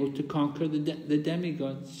were able to conquer the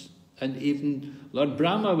demigods. And even Lord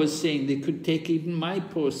Brahma was saying they could take even my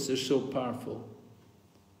posts, they're so powerful.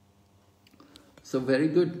 So very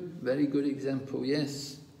good example,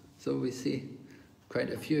 yes. So we see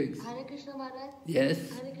quite a few examples. Hare Krishna Maharaj. Yes.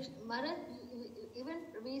 Hare Krishna Maharaj, even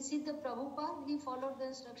we see the Prabhupada, he followed the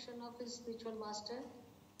instruction of his spiritual master.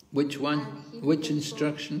 Which one? Which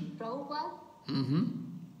instruction? Prabhupada. Mm-hmm.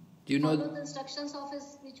 Do you know? Followed the instructions of his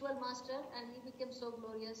spiritual master and he became so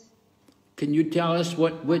glorious. Can you tell us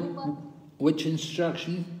which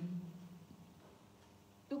instruction?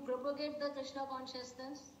 To propagate the Krishna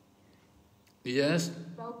consciousness. Yes.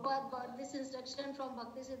 Prabhupada got this instruction from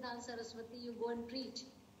Bhaktisiddhanta Saraswati, you go and preach.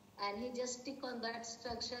 And he just stick on that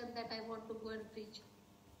instruction that I want to go and preach.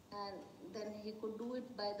 And then he could do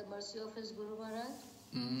it by the mercy of his Guru Maharaj.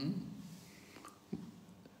 Mm-hmm.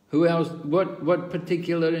 Who else? What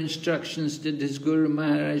particular instructions did his Guru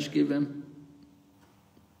Maharaj give him?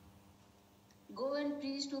 Go and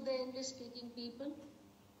preach to the English-speaking people.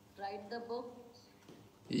 Write the book.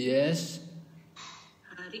 Yes.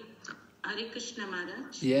 Hare Krishna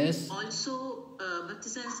Maharaj. Yes. Also,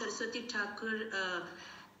 Bhaktisiddhanta Saraswati Thakur,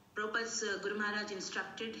 Prabhupada's Guru Maharaj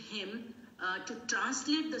instructed him to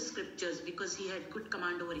translate the scriptures because he had good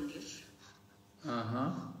command over English. Uh-huh.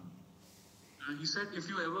 He said, if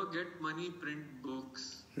you ever get money, print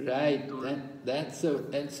books. Right, that's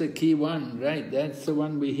a key one, right? That's the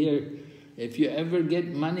one we hear. If you ever get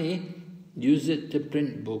money, use it to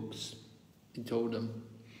print books, he told him.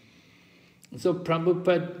 So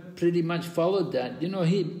Prabhupada pretty much followed that. You know,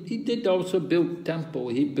 he did also build temple.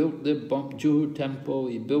 He built the Juhu temple,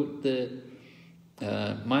 he built the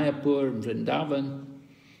Mayapur, Vrindavan.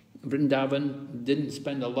 Vrindavan didn't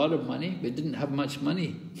spend a lot of money. We didn't have much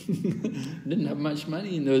money. Didn't have much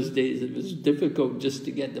money in those days. It was difficult just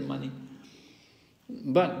to get the money.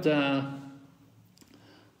 But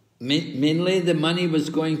mainly the money was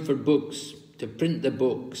going for books, to print the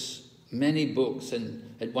books, many books,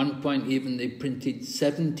 and at one point even they printed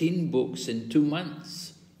 17 books in 2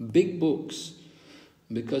 months, big books,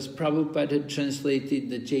 because Prabhupada had translated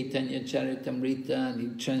the Chaitanya Charitamrita and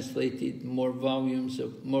he translated more volumes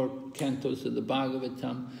of, more cantos of the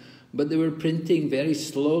Bhagavatam, but they were printing very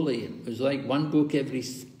slowly. It was like one book every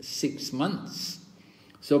 6 months.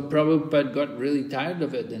 So Prabhupada got really tired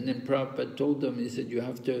of it, and then Prabhupada told them, he said, you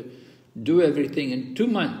have to do everything in 2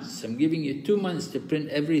 months. I'm giving you 2 months to print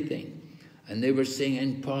everything. And they were saying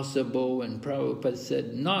impossible, and Prabhupada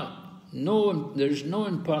said, no, there's no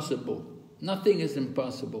impossible. Nothing is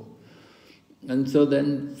impossible. And so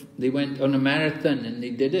then they went on a marathon and they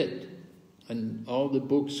did it. And all the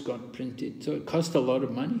books got printed. So it cost a lot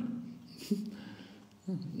of money.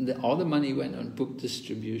 All the money went on book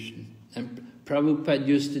distribution. And Prabhupada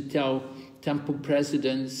used to tell temple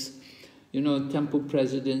presidents, you know, temple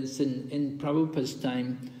presidents in Prabhupada's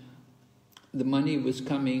time, the money was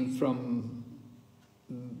coming from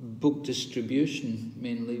book distribution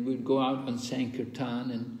mainly. We'd go out on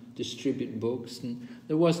Sankirtan and distribute books, and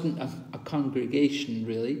there wasn't a congregation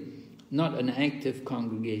really, not an active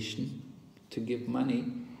congregation to give money.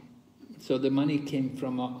 So the money came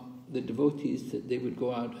from the devotees, that they would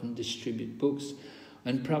go out and distribute books.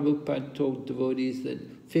 And Prabhupada told devotees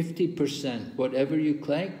that 50%, whatever you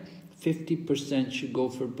collect, 50% should go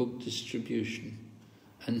for book distribution,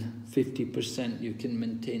 and 50% you can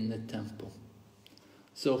maintain the temple.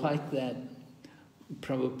 So like that,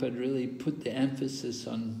 Prabhupada really put the emphasis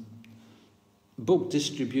on book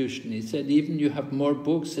distribution. He said, even you have more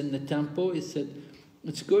books in the temple, he said,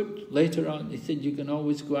 it's good. Later on, he said, you can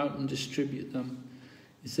always go out and distribute them.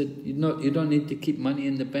 He said, you don't need to keep money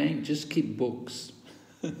in the bank, just keep books.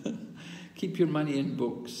 Keep your money in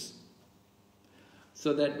books.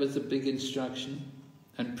 So that was a big instruction.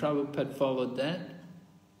 And Prabhupada followed that.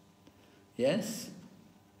 Yes?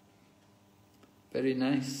 Very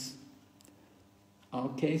nice.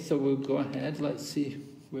 Okay, so we'll go ahead. Let's see,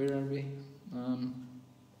 where are we?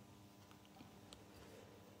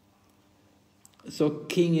 So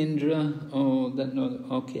King Indra,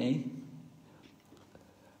 okay.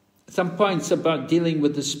 Some points about dealing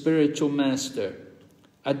with the spiritual master.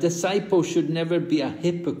 A disciple should never be a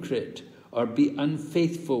hypocrite or be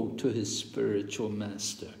unfaithful to his spiritual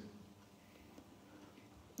master.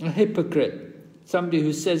 A hypocrite, somebody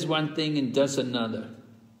who says one thing and does another.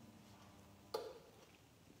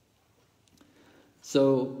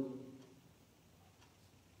 So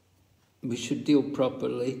we should deal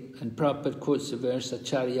properly, and Prabhupada quotes the verse,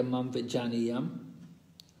 Acharya mam vijaniyam.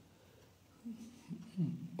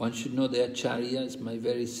 One should know the Acharya is my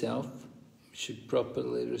very self. We should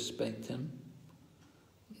properly respect him.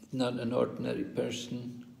 Not an ordinary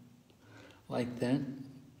person like that.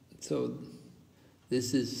 So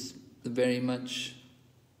this is very much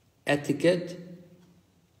etiquette,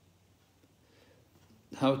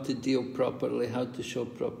 how to deal properly, how to show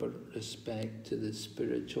proper respect to the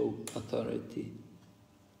spiritual authority.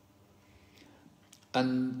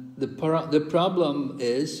 And the problem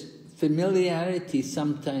is familiarity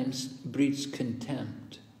sometimes breeds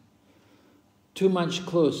contempt. Too much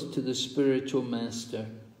close to the spiritual master.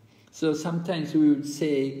 So sometimes we would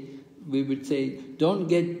say, don't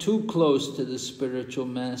get too close to the spiritual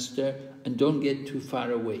master and don't get too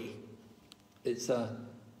far away. It's an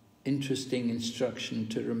interesting instruction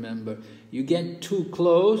to remember. You get too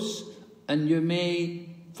close and you may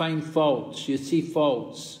find faults, you see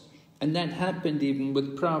faults. And that happened even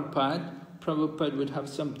with Prabhupada. Prabhupada would have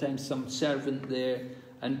sometimes some servant there,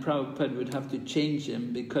 and Prabhupada would have to change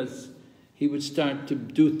him because he would start to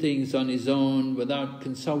do things on his own without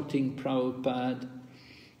consulting Prabhupada.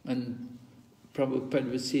 And Prabhupada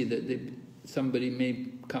would see that somebody may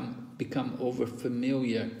become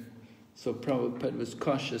over-familiar. So Prabhupada was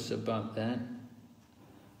cautious about that.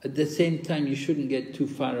 At the same time, you shouldn't get too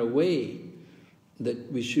far away.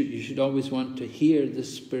 That you should always want to hear the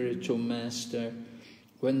spiritual master.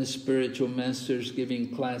 When the spiritual master is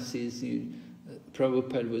giving classes,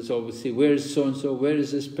 Prabhupada was always saying, where's so-and-so, where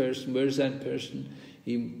is this person, where's that person?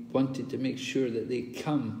 He wanted to make sure that they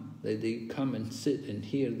come and sit and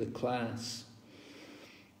hear the class.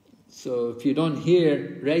 So if you don't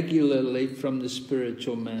hear regularly from the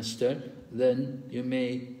spiritual master, then you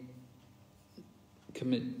may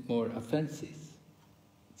commit more offenses.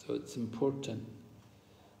 So it's important.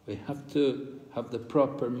 We have to have the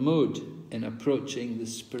proper mood in approaching the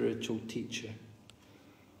spiritual teacher.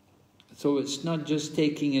 So it's not just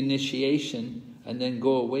taking initiation and then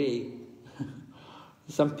go away.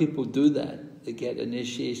 Some people do that. they get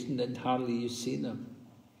initiation, then hardly you see them.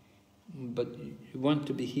 But you want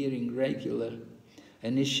to be hearing regular.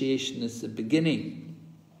 Initiation is the beginning.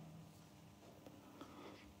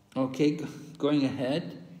 Okay, going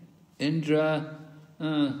ahead. Indra,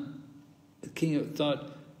 the king of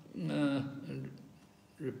thought,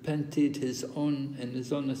 repented in his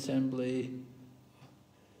own assembly.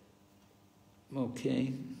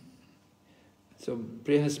 Okay. So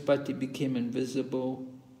Brihaspati became invisible,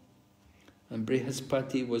 and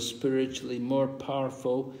Brihaspati was spiritually more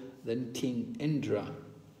powerful than King Indra.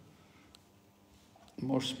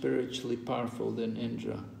 More spiritually powerful than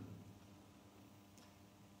Indra.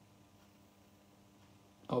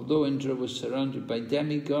 Although Indra was surrounded by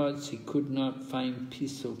demigods, he could not find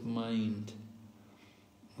peace of mind.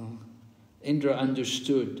 Indra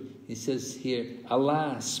understood. He says here,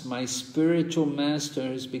 "Alas, my spiritual master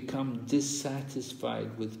has become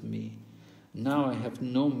dissatisfied with me. Now I have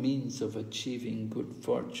no means of achieving good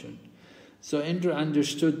fortune." So Indra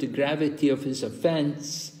understood the gravity of his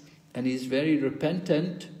offense, and he's very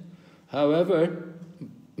repentant. However,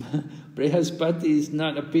 Brihaspati has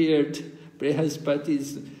not appeared. Brihaspati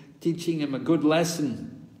is teaching him a good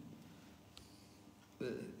lesson.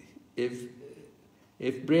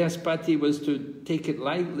 If Brihaspati was to take it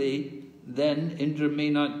lightly, then Indra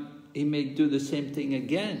may do the same thing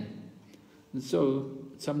again. And so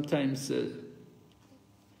sometimes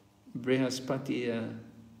Brihaspati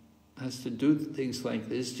has to do things like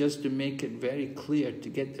this just to make it very clear, to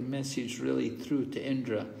get the message really through to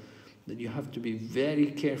Indra, that you have to be very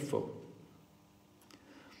careful.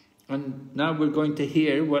 And now we're going to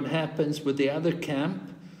hear what happens with the other camp,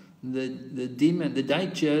 the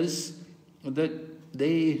Daityas, that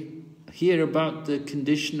they hear about the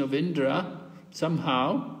condition of Indra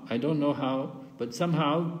somehow, I don't know how, but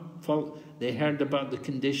somehow they heard about the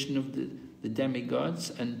condition of the demigods,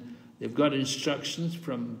 and they've got instructions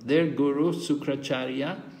from their guru,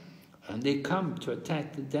 Sukracharya, and they come to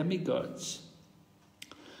attack the demigods.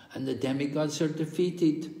 And the demigods are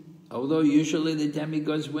defeated. Although usually the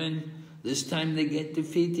demigods win, this time they get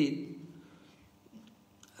defeated.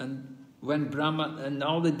 And when Brahma, and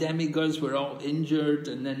all the demigods were all injured,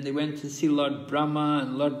 and then they went to see Lord Brahma,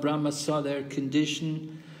 and Lord Brahma saw their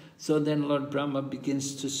condition. So then Lord Brahma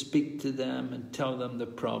begins to speak to them and tell them the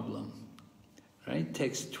problem. Right?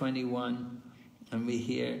 Text 21, and we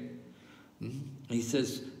hear, he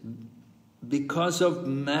says, "Because of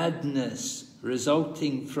madness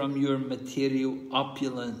resulting from your material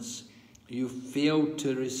opulence, you failed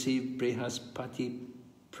to receive Brihaspati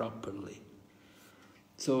properly."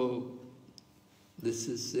 So this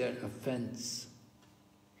is their offense.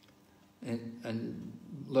 And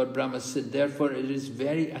Lord Brahma said, "Therefore it is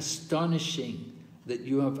very astonishing that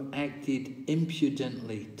you have acted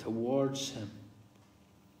impudently towards him."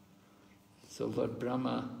 So Lord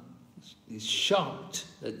Brahma is shocked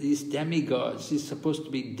that these demigods, these supposed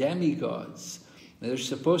to be demigods, they're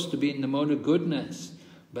supposed to be in the mode of goodness,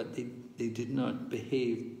 but they did not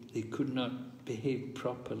behave, they could not behave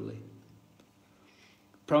properly.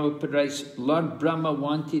 Prabhupada writes, Lord Brahma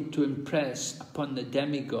wanted to impress upon the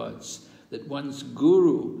demigods that one's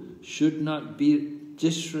guru should not be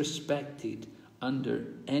disrespected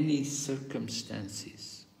under any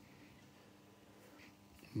circumstances.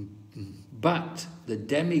 But the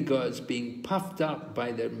demigods, being puffed up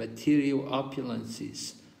by their material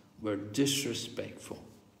opulences, were disrespectful.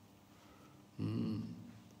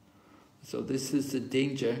 So this is the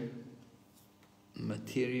danger,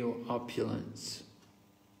 material opulence.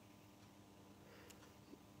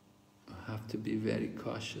 I have to be very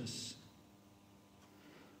cautious.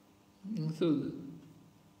 So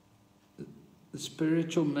the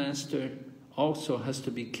spiritual master also has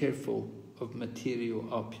to be careful of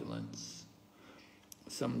material opulence.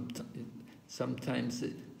 Sometimes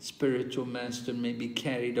the spiritual master may be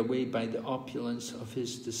carried away by the opulence of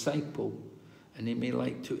his disciple, and he may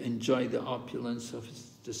like to enjoy the opulence of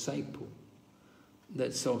his disciple.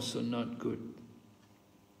 That's also not good.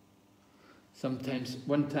 Sometimes,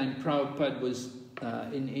 one time Prabhupada was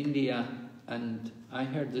in India, and I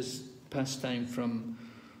heard this pastime from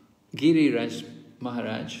Giriraj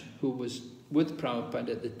Maharaj, who was with Prabhupada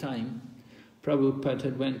at the time. Prabhupada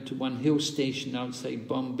had went to one hill station outside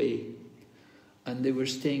Bombay, and they were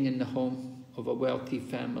staying in the home of a wealthy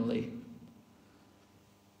family.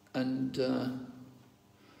 And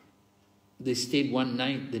they stayed one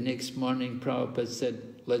night. The next morning, Prabhupada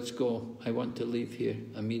said, "Let's go. I want to leave here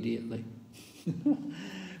immediately."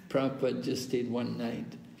 Prabhupada just stayed one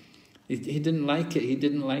night. He didn't like it. He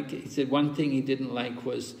didn't like it. He said one thing he didn't like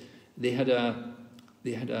was they had a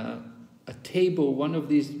table, one of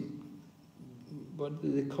these what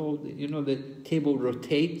do they call it? You know, the table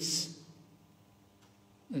rotates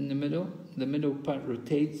in the middle part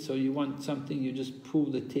rotates, so you want something, you just pull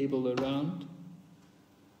the table around.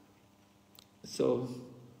 So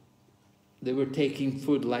they were taking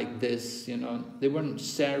food like this, you know, they weren't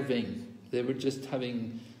serving, they were just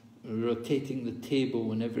rotating the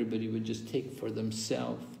table and everybody would just take for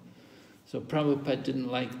themselves. So Prabhupada didn't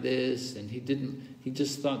like this, and he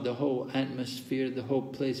just thought the whole atmosphere, the whole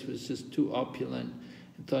place was just too opulent,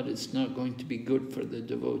 and thought it's not going to be good for the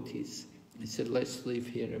devotees. He said, let's leave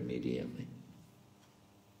here immediately.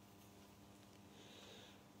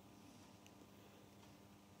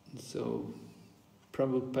 So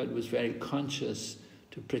Prabhupada was very conscious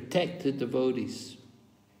to protect the devotees.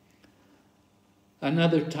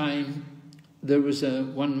 Another time, there was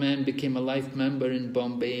one man became a life member in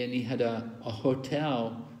Bombay, and he had a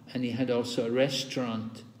hotel, and he had also a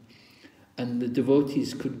restaurant, and the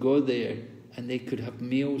devotees could go there and they could have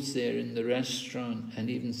meals there in the restaurant, and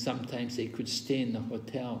even sometimes they could stay in the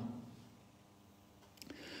hotel.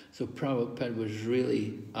 So Prabhupada was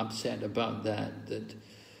really upset about that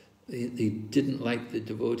he didn't like the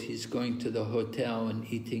devotees going to the hotel and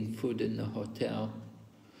eating food in the hotel,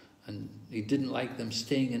 and he didn't like them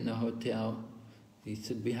staying in the hotel. He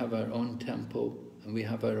said, we have our own temple and we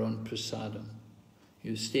have our own prasadam.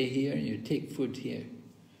 You stay here and you take food here.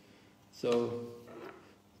 So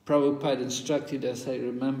Prabhupada instructed us, I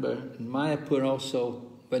remember, in Mayapur also,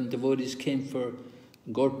 when devotees came for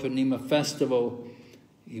Gaur Purnima festival,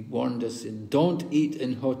 he warned us, don't eat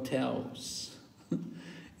in hotels.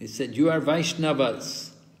 He said, you are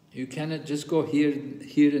Vaishnavas. You cannot just go here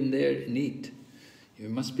and there and eat. You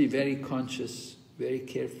must be very conscious, very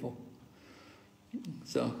careful.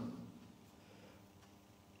 So,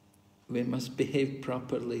 we must behave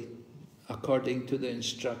properly according to the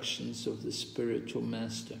instructions of the spiritual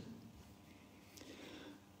master.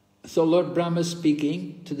 So Lord Brahma is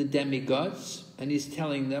speaking to the demigods, and he's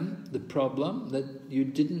telling them the problem, that you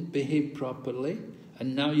didn't behave properly,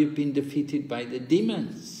 and now you've been defeated by the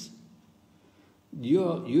demons.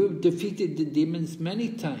 You've defeated the demons many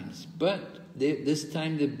times, but this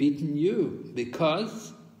time they've beaten you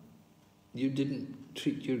because you didn't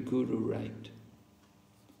treat your guru right.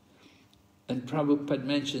 And Prabhupada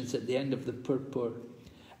mentions at the end of the purport,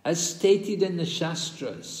 as stated in the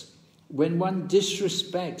Shastras, when one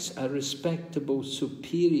disrespects a respectable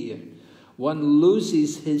superior, one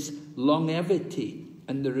loses his longevity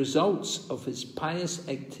and the results of his pious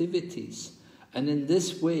activities, and in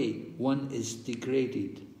this way one is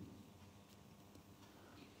degraded.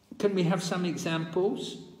 Can we have some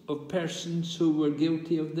examples of persons who were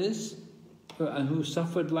guilty of this, and who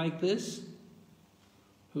suffered like this,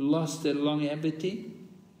 who lost their longevity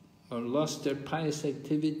or lost their pious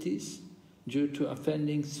activities due to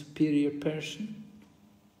offending superior person?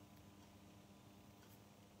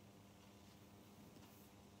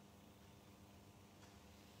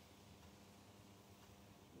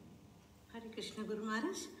 Hare Krishna Guru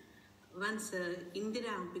Maharaj. Once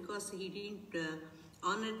Indira, because he didn't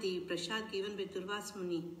honor the prasad given by Durvas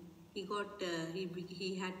Muni,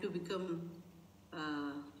 he had to become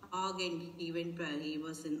hog, and he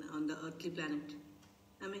was on the earthly planet.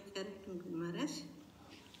 Am I correct, Guru Maharaj?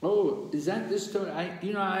 Oh, is that the story?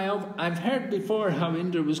 I've heard before how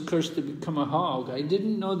Indra was cursed to become a hog. I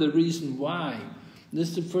didn't know the reason why. This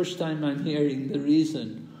is the first time I'm hearing the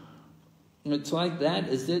reason. It's like that,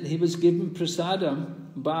 is it? He was given prasadam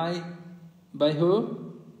by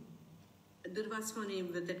who? Durvas Muni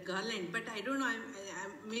with that garland, but I don't know.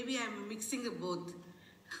 Maybe I'm mixing the both.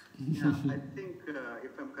 Yeah, I think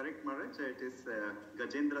if I'm correct, Maharaj, it is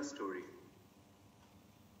Gajendra's story.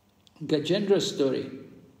 Gajendra's story.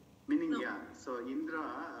 Meaning, yeah. So Indra,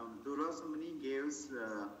 Durvas Muni gives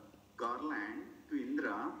garland to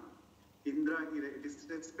Indra. Indra he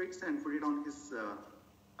disrespects and put it on his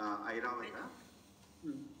Airavata.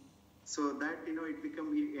 So that, it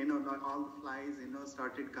become, all the flies,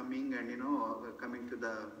 started coming and, coming to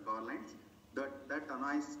the garlands. That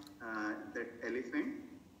annoys that elephant.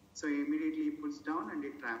 So immediately he puts down and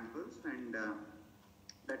it tramples, and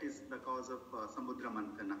that is the cause of Samudra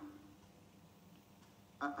Mantana.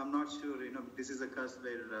 I'm not sure, this is a curse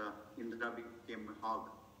where Indra became a hog.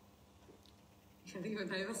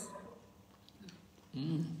 Even I was...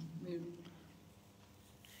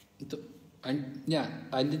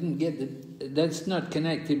 I didn't get it. That's not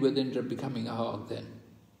connected with Indra becoming a hog then.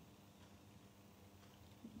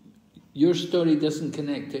 Your story doesn't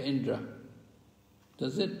connect to Indra,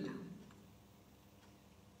 does it?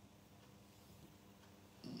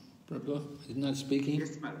 Prabhu is not speaking?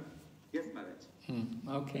 Yes, Maharaj. Yes, Maharaj.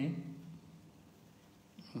 Okay.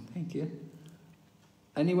 Well, thank you.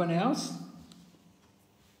 Anyone else?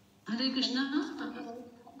 Hare Krishna.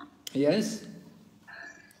 Yes?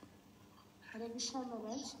 Hare Krishna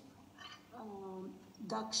Maharaj.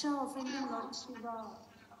 Daksha offending Lord Shiva.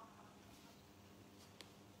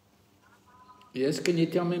 Yes, can you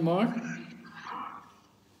tell me more?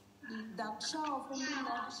 Daksha offending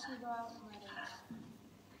Lord Shiva Maharaj.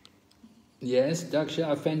 Yes,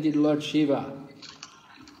 Daksha offended Lord Shiva.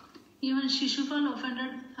 Even Shishupal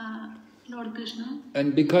offended Lord Krishna.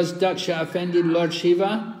 And because Daksha offended Lord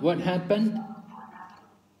Shiva, what happened?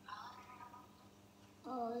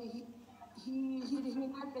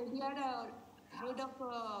 He had a head of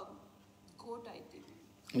a goat, I think.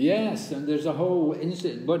 Yes, and there's a whole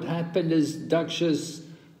incident. What happened is Daksha's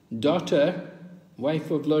daughter, wife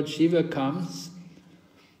of Lord Shiva, comes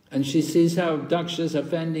and she sees how Daksha's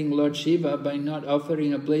offending Lord Shiva by not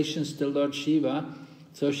offering oblations to Lord Shiva,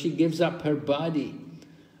 so she gives up her body.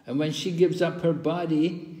 And when she gives up her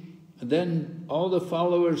body, then all the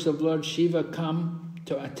followers of Lord Shiva come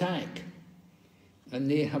to attack.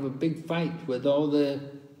 And they have a big fight with all the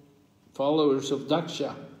followers of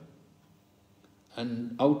Daksha.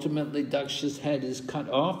 And ultimately Daksha's head is cut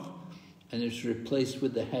off and is replaced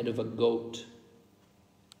with the head of a goat.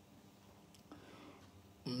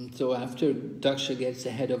 And so after Daksha gets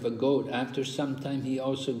the head of a goat, after some time he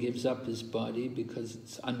also gives up his body because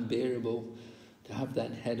it's unbearable to have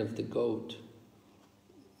that head of the goat.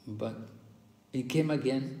 But he came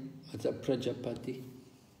again as a Prajapati.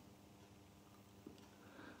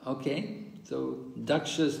 Okay, so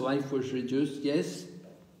Daksha's life was reduced, yes?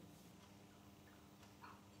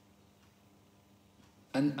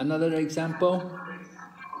 And another example?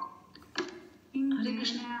 King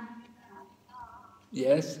Vena.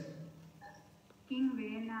 Yes? King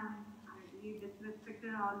Vena, he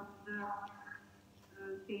disrespected all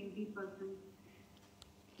the saintly persons.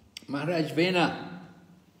 Maharaj Vena.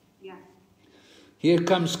 Yeah. Here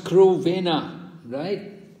comes cruel Vena,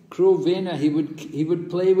 right? Cruel Vena, he would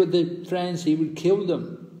play with the friends, he would kill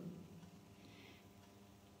them.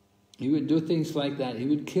 He would do things like that. He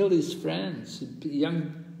would kill his friends,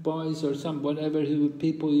 young boys or whatever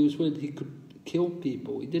people he was with, he could kill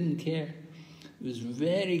people. He didn't care. He was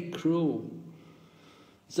very cruel.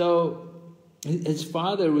 So his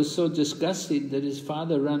father was so disgusted that his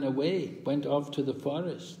father ran away, went off to the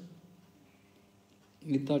forest.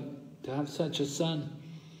 He thought, to have such a son,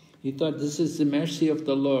 he thought, this is the mercy of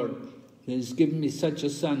the Lord. He's given me such a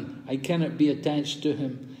son. I cannot be attached to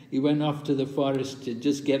him. He went off to the forest to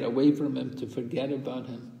just get away from him, to forget about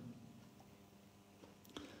him.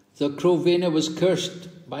 So Vena was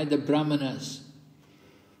cursed by the Brahmanas.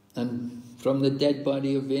 And from the dead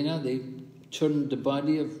body of Vena, they churned the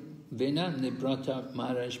body of Vena and they brought out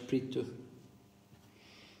Maharaj Prithu.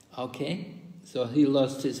 Okay, so he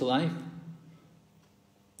lost his life.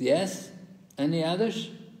 Yes? Any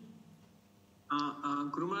others?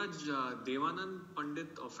 Guru Maharaj, Devanand Pandit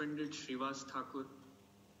offended Srivas Thakur.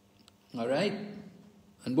 All right.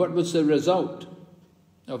 And what was the result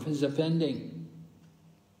of his offending?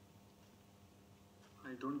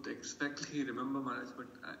 I don't exactly remember, Maharaj, but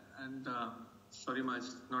sorry, Maharaj,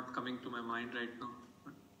 it's not coming to my mind right now.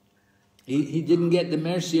 He didn't get the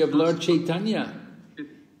mercy of Lord Chaitanya.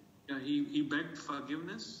 He begged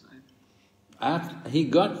forgiveness. He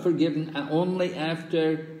got forgiven only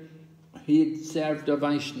after he had served a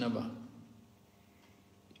Vaishnava.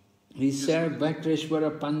 He served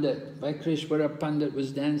Vaikreshwara Pandit. Vaikreshwara Pandit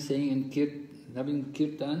was dancing and having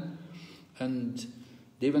kirtan, and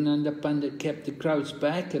Devananda Pandit kept the crowds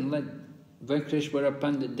back and let Vaikreshwara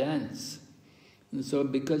Pandit dance. And so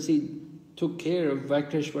because he took care of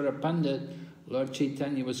Vaikreshwara Pandit, Lord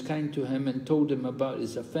Chaitanya was kind to him and told him about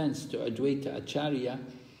his offence to Advaita Acharya,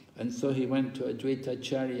 and so he went to Advaita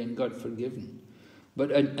Acharya and got forgiven. But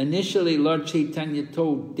initially Lord Chaitanya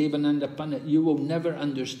told Devananda Pandit, you will never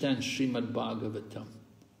understand Srimad Bhagavatam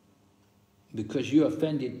because you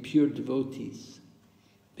offended pure devotees.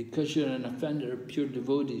 Because you're an offender of pure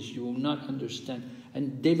devotees, you will not understand.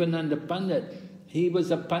 And Devananda Pandit, he was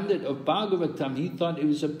a Pandit of Bhagavatam. He thought he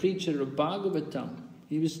was a preacher of Bhagavatam.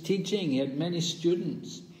 He was teaching, he had many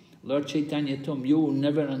students. Lord Chaitanya told him, you will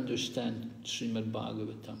never understand Srimad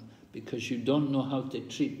Bhagavatam because you don't know how to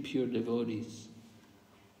treat pure devotees.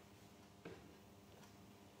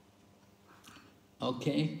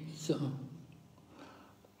 Okay, so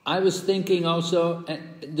I was thinking also,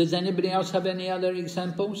 does anybody else have any other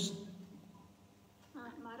examples?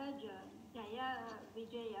 Maharaj, Jaya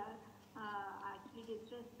Vijaya actually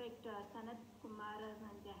disrespect Sanat Kumara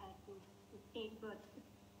and they had to take birth,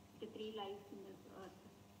 the 3 lives in this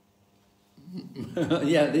earth.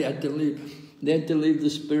 Yeah, they had to leave the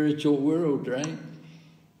spiritual world, right?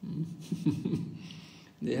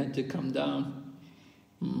 They had to come down.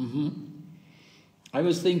 I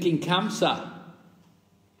was thinking Kamsa.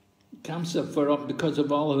 Kamsa, because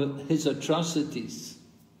of all of his atrocities,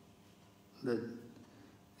 that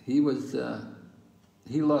he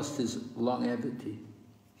lost his longevity.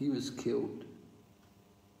 He was killed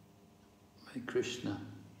by Krishna.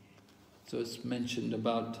 So it's mentioned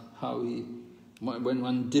about how when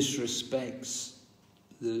one disrespects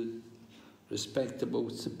the respectable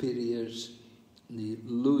superiors, they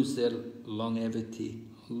lose their longevity,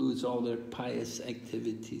 lose all their pious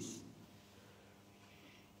activities.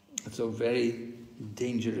 So very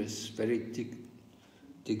dangerous, very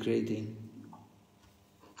degrading.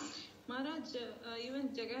 Maharaj, even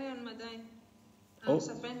Jagai and Madai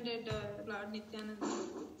offended Lord Nityananda.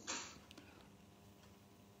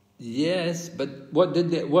 Yes, but but they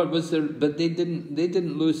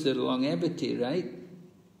didn't lose their longevity, right?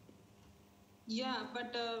 Yeah,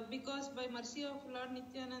 but because by mercy of Lord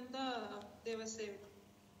Nityananda, they were saved.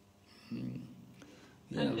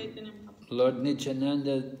 Yeah. Lord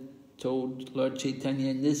Nityananda told Lord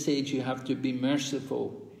Chaitanya, in this age you have to be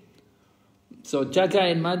merciful. So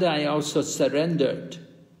Jagai and Madai also surrendered.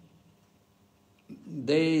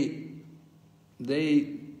 They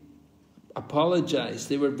apologized.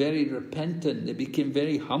 They were very repentant. They became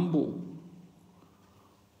very humble.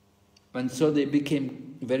 And so they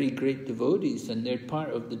became very great devotees, and they're part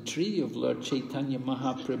of the tree of Lord Chaitanya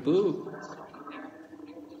Mahaprabhu.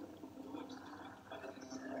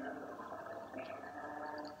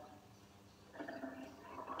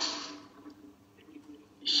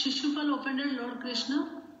 Shishupal offended Lord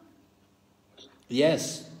Krishna?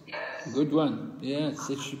 Yes, good one. Yes,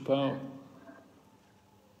 Shishupal.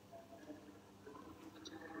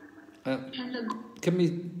 Can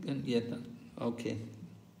we? Yeah. Okay.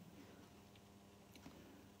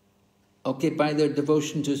 Okay, by their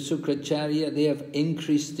devotion to Sukracharya, they have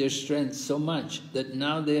increased their strength so much that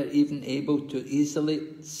now they are even able to easily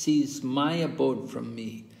seize my abode from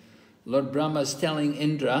me. Lord Brahma is telling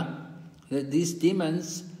Indra that these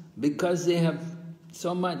demons, because they have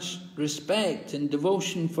so much respect and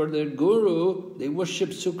devotion for their guru, they worship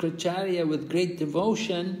Sukracharya with great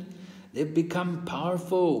devotion, they've become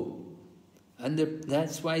powerful. And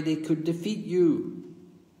that's why they could defeat you.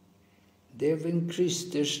 They have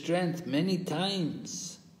increased their strength many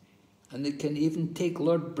times. And they can even take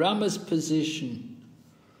Lord Brahma's position.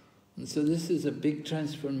 And so this is a big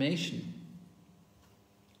transformation.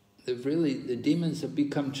 The demons have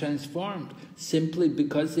become transformed simply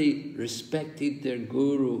because they respected their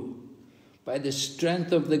guru. By the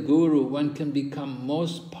strength of the guru, one can become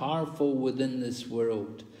most powerful within this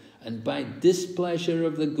world. And by displeasure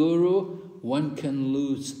of the guru, one can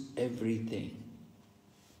lose everything.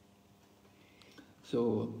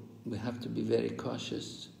 So we have to be very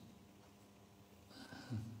cautious.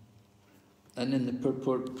 And in the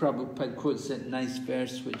purport, Prabhupada quotes that nice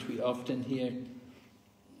verse which we often hear.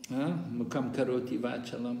 Mukam karoti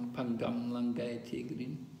vachalam pangam langayati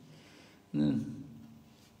grin.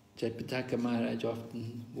 Jayapataka Maharaj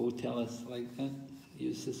often will tell us like that,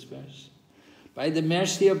 use this verse. By the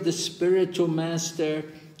mercy of the spiritual master,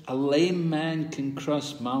 a lame man can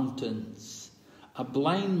cross mountains. A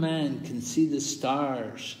blind man can see the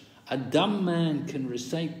stars. A dumb man can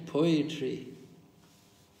recite poetry.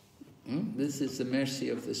 This is the mercy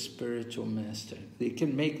of the spiritual master. They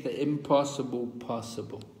can make the impossible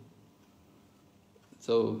possible.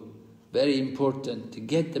 So, very important to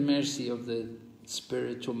get the mercy of the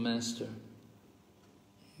spiritual master.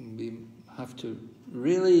 We have to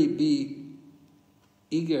really be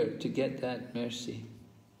eager to get that mercy.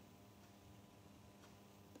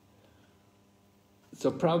 So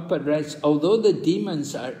Prabhupada writes, although the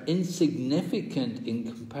demons are insignificant in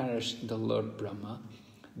comparison to Lord Brahma,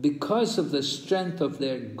 because of the strength of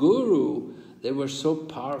their guru, they were so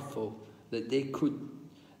powerful that they could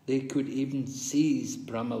even seize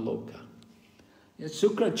Brahmaloka.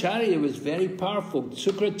 Sukracharya was very powerful.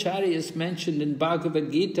 Sukracharya is mentioned in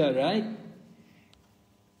Bhagavad Gita, right?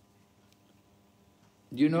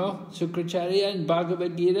 Do you know Sukracharya in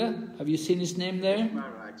Bhagavad Gita? Have you seen his name there?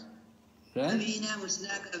 Right?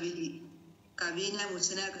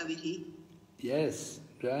 Yes,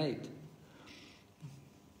 right.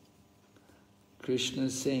 Krishna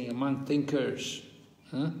is saying, among thinkers,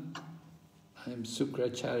 I am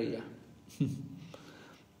Sukracharya.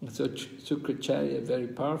 So Sukracharya, very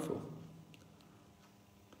powerful.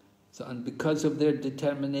 So, and because of their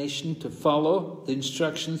determination to follow the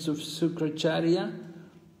instructions of Sukracharya,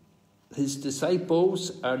 his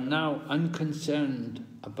disciples are now unconcerned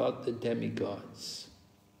about the demigods.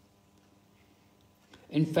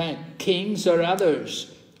 In fact, kings or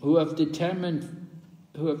others who have determined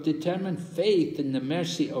faith in the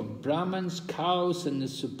mercy of Brahmins, cows, and the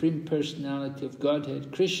Supreme Personality of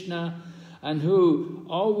Godhead, Krishna, and who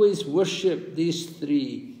always worship these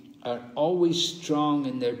three, are always strong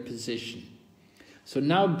in their position. So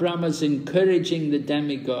now Brahma's encouraging the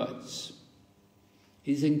demigods.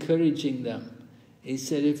 He's encouraging them. He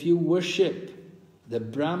said, if you worship the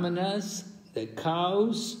Brahmanas, the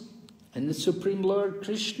cows, and the Supreme Lord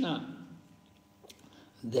Krishna,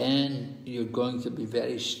 then you're going to be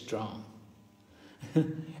very strong.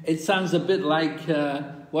 It sounds a bit like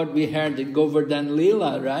what we heard in Govardhan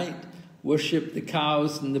Leela, right? Worship the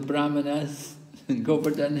cows and the Brahmanas in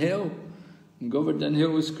Govardhan Hill. And Govardhan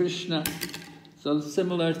Hill was Krishna. So a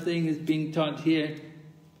similar thing is being taught here.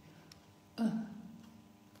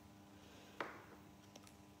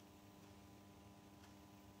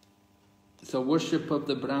 So worship of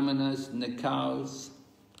the Brahmanas and the cows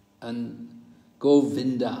and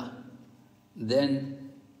Govinda, then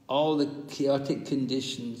all the chaotic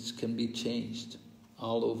conditions can be changed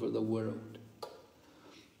all over the world.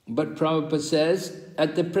 But Prabhupada says,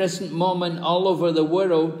 at the present moment all over the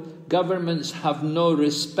world, governments have no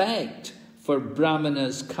respect for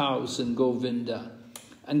Brahmanas, cows and Govinda.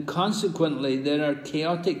 And consequently there are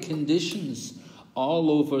chaotic conditions all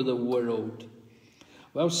over the world.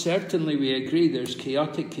 Well, certainly we agree there's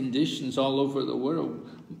chaotic conditions all over the world.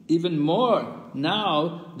 Even more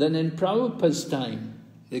now than in Prabhupada's time.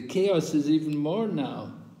 The chaos is even more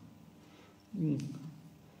now.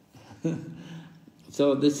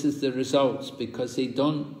 So this is the results, because they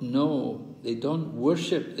don't know, they don't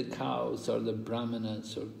worship the cows or the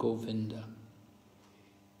Brahmanas or Govinda.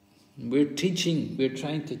 We're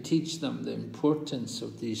trying to teach them the importance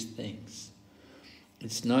of these things.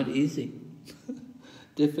 It's not easy.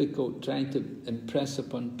 Difficult trying to impress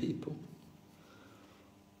upon people.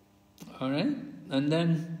 All right? And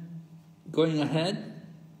then, going ahead,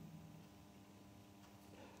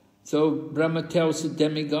 so Brahma tells the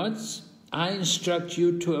demigods, I instruct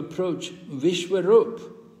you to approach Vishwarup,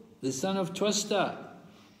 the son of Twasta.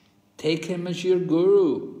 Take him as your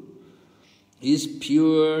guru. He is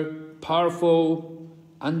pure, powerful,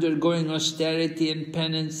 undergoing austerity and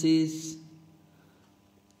penances.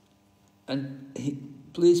 And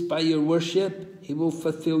pleased by your worship, he will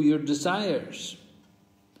fulfill your desires.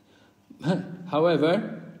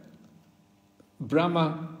 However,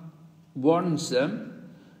 Brahma warns them,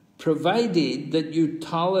 provided that you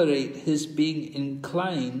tolerate his being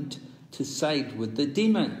inclined to side with the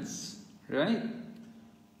demons, right?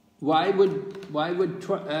 Why would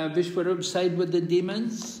Vishwarup side with the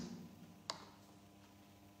demons?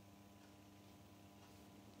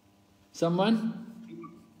 Someone?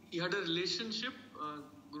 He had a relationship,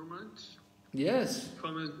 Guru Maharaj? Yes.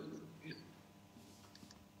 From his...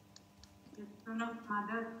 Son of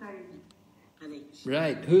mother's side.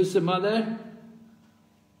 Right. Who's the mother?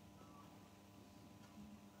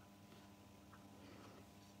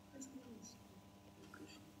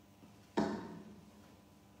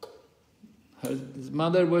 His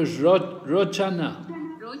mother was Rochana.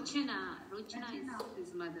 Rochana is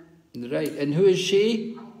his mother. Right. And who is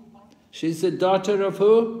she? She's the daughter of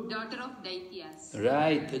who? Daughter of Daityas.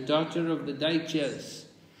 Right, the daughter of the Daityas.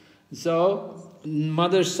 So,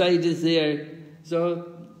 mother's side is there.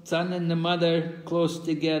 So, son and the mother close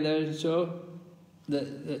together. So,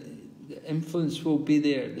 the influence will be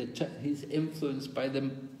there. He's influenced by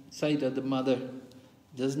the side of the mother.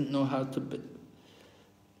 Doesn't know how to...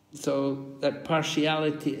 So, that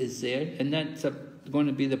partiality is there. And that's going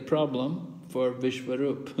to be the problem for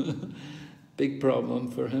Vishwarup. Big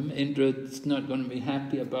problem for him. Indra's not going to be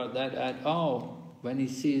happy about that at all when he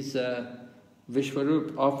sees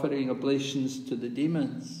Vishwarup offering oblations to the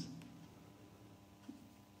demons.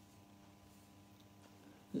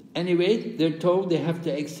 Anyway, they're told they have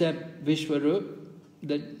to accept Vishwarup,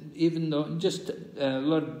 that even though, just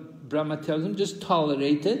Lord Brahma tells them, just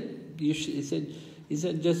tolerate it. He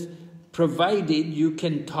said, just provided you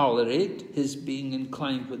can tolerate his being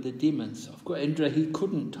inclined with the demons. Of course, Indra, he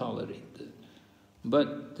couldn't tolerate it.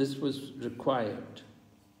 But this was required.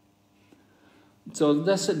 So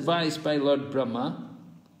thus advised by Lord Brahma,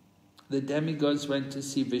 the demigods went to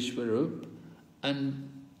see Vishwarup, and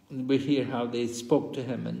we hear how they spoke to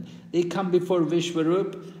him. And they come before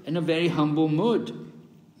Vishwarup in a very humble mood.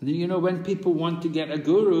 You know, when people want to get a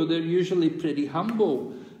guru, they're usually pretty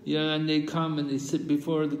humble. Yeah, and they come and they sit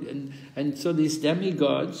before, and so these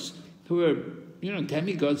demigods, who are, you know,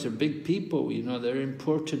 demigods are big people, you know, they're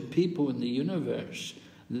important people in the universe.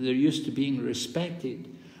 They're used to being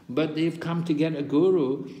respected. But they've come to get a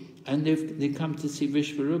guru, and they come to see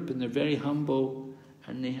Vishwarup, and they're very humble,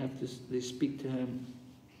 and they speak to him.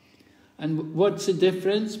 And what's the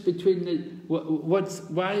difference between the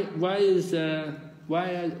why is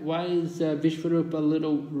Vishvarupa a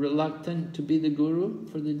little reluctant to be the guru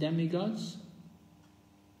for the demigods?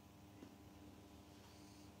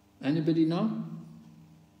 Anybody know?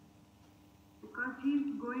 Because he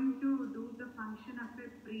is going to do the function of a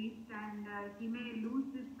priest, and he may lose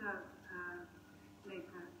this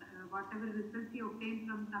whatever results he obtained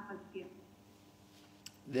from tapasya.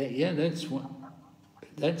 Yeah,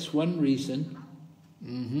 that's one reason.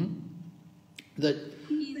 That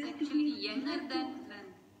he is actually younger than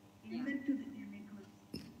to the demigods.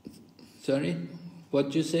 Sorry, what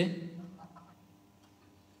did you say?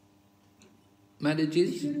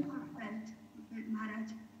 Mataji's?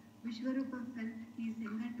 Vishvarupa felt he is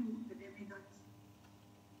younger to the demigods.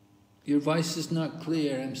 Your voice is not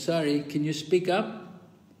clear. I'm sorry. Can you speak up?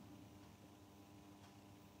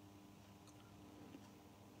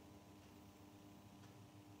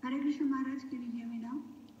 Hare Krishna Maharaj, can you hear me now?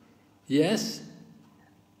 Yes.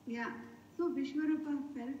 Yeah. So Vishvarupa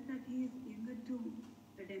felt that he is younger to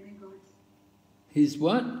the demigods. He's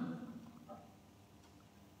what?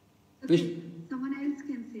 Okay, someone else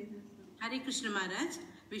can say this. Hare Krishna Maharaj,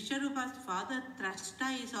 Vishwarupa's father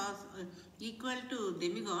Trashta is also equal to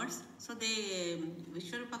demigods, so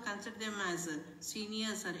Vishwarupa considered them as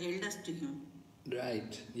seniors or elders to him.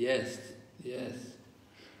 Right, yes.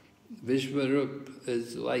 Vishwarup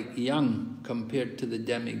is like young compared to the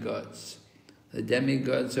demigods. The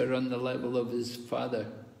demigods are on the level of his father.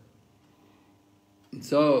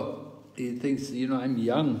 So he thinks, I'm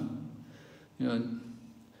young.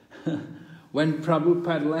 When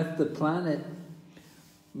Prabhupada left the planet,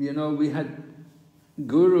 we had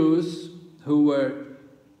gurus who were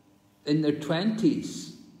in their 20s.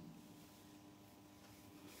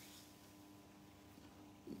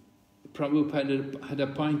 Prabhupada had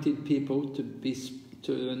appointed people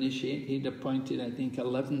to initiate. He'd appointed, I think,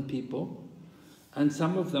 11 people, and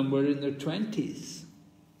some of them were in their 20s,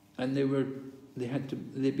 and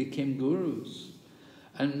they became gurus,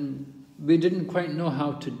 and we didn't quite know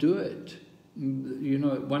how to do it.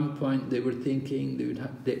 At one point they were thinking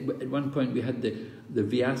at one point we had the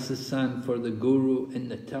Vyasa-san for the guru in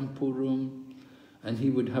the temple room, and he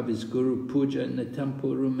would have his guru puja in the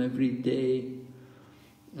temple room every day,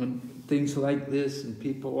 and things like this, and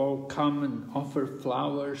people all come and offer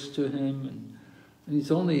flowers to him, and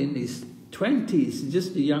he's only in his 20s,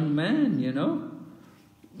 just a young man,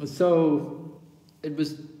 So it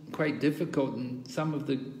was quite difficult, and some of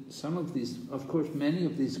these, of course, many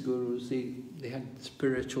of these gurus, they had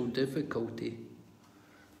spiritual difficulty,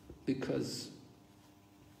 because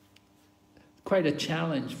quite a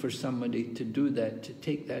challenge for somebody to do that, to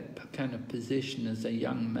take that kind of position as a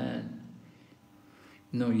young man.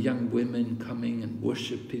 Young women coming and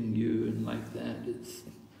worshipping you and like that. It's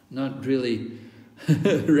not really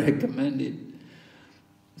recommended.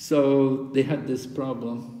 So they had this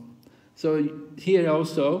problem. So here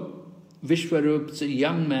also, Vishwarup's a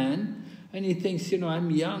young man, and he thinks,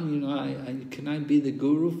 I'm young, can I be the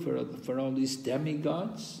guru for all these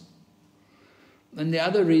demigods? And the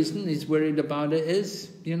other reason he's worried about it is,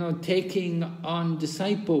 taking on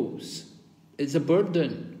disciples is a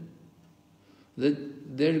burden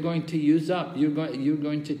that they're going to use up. You're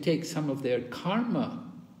going to take some of their karma.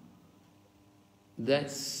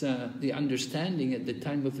 That's the understanding at the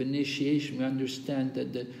time of initiation. We understand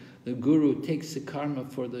that the guru takes the karma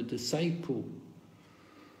for the disciple.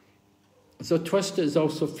 So Twasta is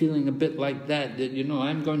also feeling a bit like that,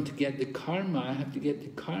 I'm going to get the karma, I have to get the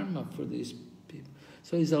karma for these people.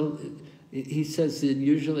 So he says that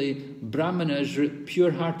usually Brahmanas,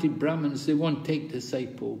 pure-hearted Brahmins, they won't take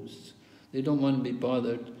disciples. They don't want to be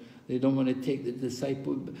bothered. They don't want to take the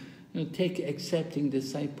disciple. Accepting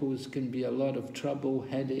disciples can be a lot of trouble,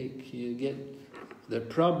 headache. You get their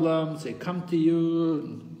problems, they come to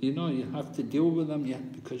you, you have to deal with them,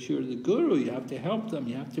 because you're the guru, you have to help them,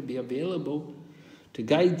 you have to be available to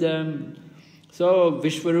guide them. So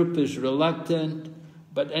Vishwarupa is reluctant,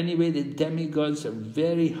 but anyway, the demigods are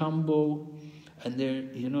very humble, and they're,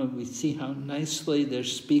 we see how nicely they're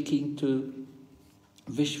speaking to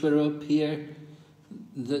Vishwarupa here,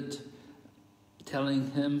 that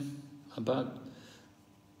telling him about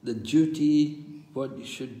the duty, what you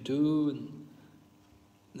should do, and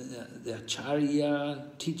the Acharya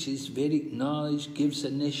teaches Vedic knowledge, gives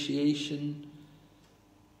initiation,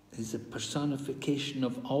 is a personification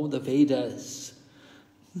of all the Vedas.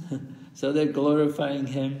 So they're glorifying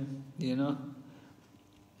him,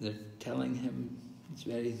 They're telling him it's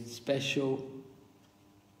very special.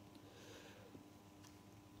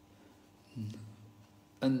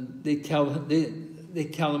 And they tell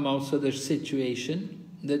him also their situation,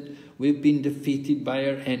 that we've been defeated by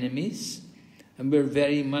our enemies and we're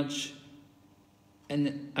very much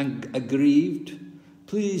aggrieved.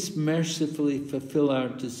 Please mercifully fulfill our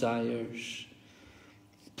desires.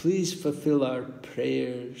 Please fulfill our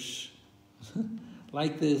prayers.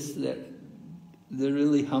 Like this, they're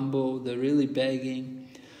really humble, they're really begging.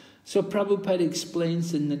 So Prabhupada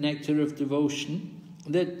explains in the Nectar of Devotion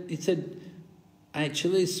that he said,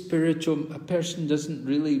 actually a person doesn't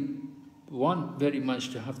really want very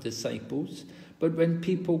much to have disciples, but when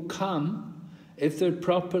people come, if they're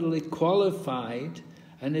properly qualified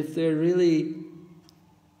and if they're really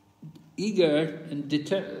eager and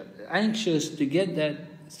anxious to get that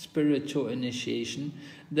spiritual initiation,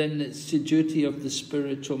 then it's the duty of the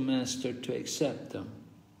spiritual master to accept them.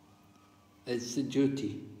 It's the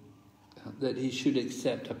duty that he should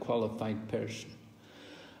accept a qualified person.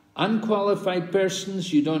 Unqualified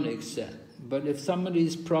persons you don't accept, but if somebody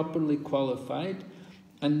is properly qualified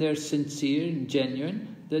and they're sincere and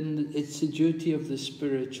genuine, then it's the duty of the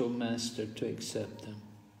spiritual master to accept them.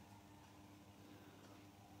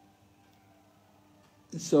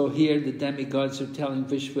 So here the demigods are telling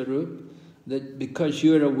Vishwarup that because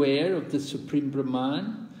you're aware of the Supreme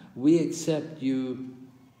Brahman, we accept you.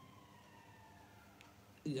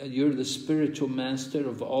 You're the spiritual master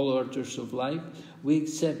of all orders of life. We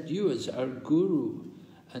accept you as our guru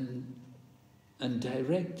and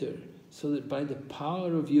director, so that by the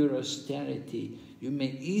power of your austerity, you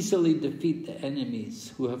may easily defeat the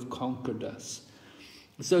enemies who have conquered us.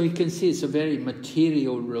 So you can see it's a very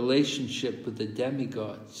material relationship with the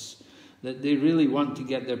demigods, that they really want to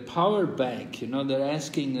get their power back. You know, they're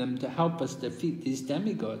asking them to help us defeat these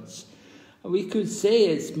demigods. We could say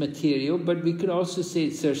it's material, but we could also say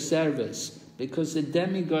it's their service, because the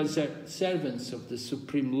demigods are servants of the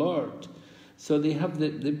Supreme Lord. So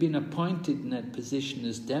they've been appointed in that position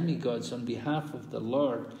as demigods on behalf of the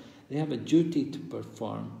Lord. They have a duty to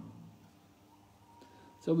perform.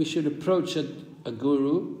 So we should approach a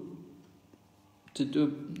guru to do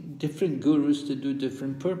different gurus to do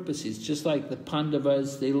different purposes. Just like the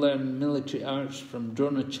Pandavas, they learn military arts from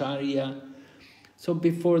Dronacharya. So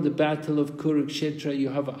before the battle of Kurukshetra, you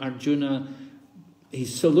have Arjuna, he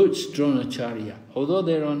salutes Dronacharya, although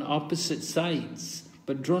they're on opposite sides,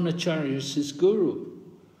 but Dronacharya is his guru.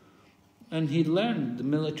 And he learned the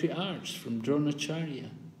military arts from Dronacharya.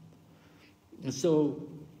 And so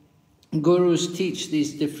gurus teach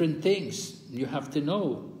these different things. You have to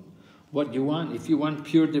know what you want. If you want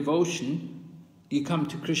pure devotion, you come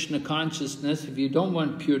to Krishna consciousness. If you don't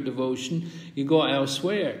want pure devotion, you go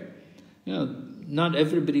elsewhere. You know, not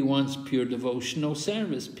everybody wants pure devotional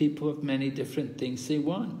service. People have many different things they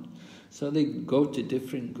want. So they go to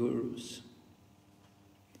different gurus.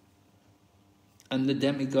 And the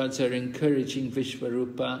demigods are encouraging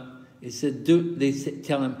Vishwarupa. They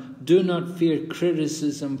tell him, do not fear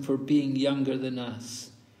criticism for being younger than us.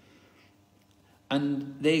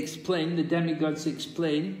 And they explain, the demigods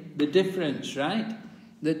explain the difference, right?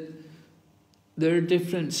 That there are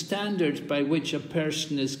different standards by which a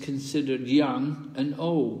person is considered young and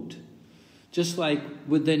old. Just like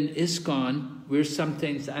within ISKCON, we're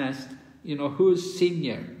sometimes asked, you know, who's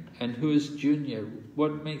senior and who's junior?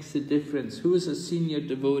 What makes the difference? Who's a senior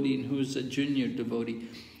devotee and who's a junior devotee?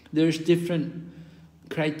 There's different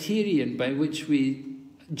criterion by which we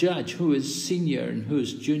judge who is senior and who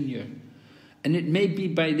is junior. And it may be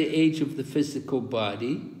by the age of the physical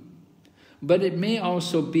body, but it may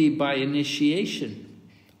also be by initiation,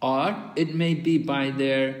 or it may be by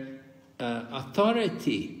their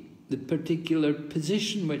authority, the particular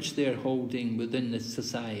position which they're holding within the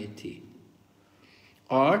society.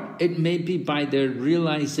 Or it may be by their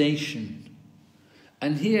realization.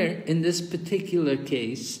 And here, in this particular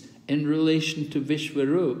case, in relation to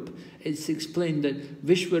Vishwarup, it's explained that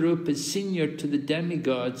Vishwarup is senior to the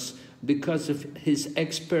demigods because of his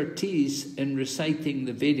expertise in reciting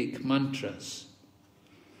the Vedic mantras.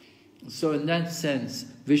 So in that sense,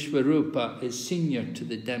 Vishwarupa is senior to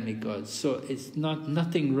the demigods. So it's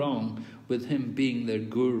nothing wrong with him being their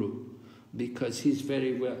guru, because he's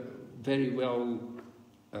very well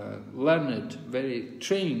learned, very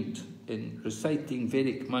trained in reciting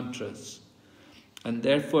Vedic mantras, and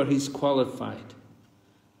therefore he's qualified.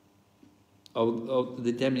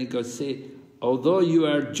 The demigods say, although you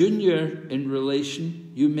are junior in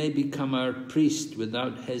relation, you may become our priest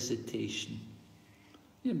without hesitation.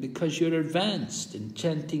 Yeah, because you're advanced in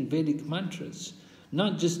chanting Vedic mantras,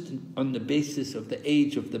 not just on the basis of the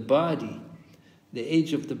age of the body. The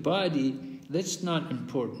age of the body, that's not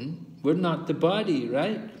important. We're not the body,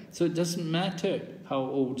 right? So it doesn't matter how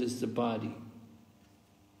old is the body.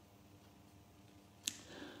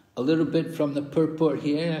 a little bit from the purport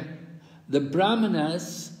here. The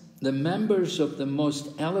Brahmanas, the members of the most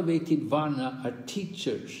elevated Varna, are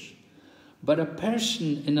teachers. But a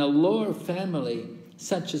person in a lower family,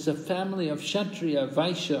 such as a family of Kshatriya,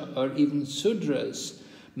 Vaishya, or even Sudras,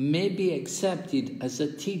 may be accepted as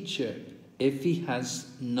a teacher if he has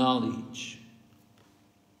knowledge.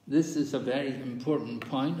 This is a very important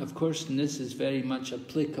point, of course, and this is very much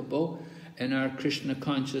applicable in our Krishna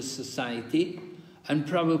conscious society. And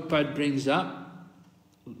Prabhupada brings up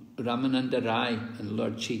Ramananda Rai and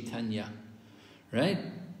Lord Chaitanya, right?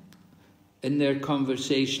 In their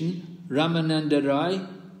conversation, Ramananda Rai,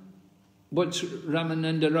 what's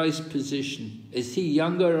Ramananda Rai's position? Is he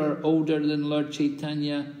younger or older than Lord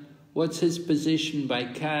Chaitanya? What's his position by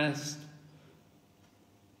caste?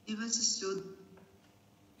 He was a Sudra.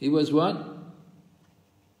 He was what?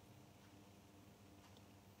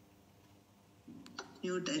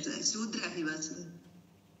 Sudra he was.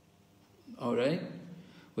 All right.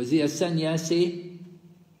 Was he a sannyasi?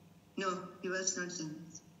 No, he was not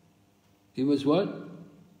sannyasi. He was what?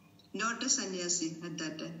 Not a sannyasi at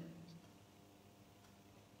that time.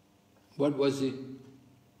 What was he?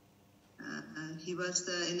 He was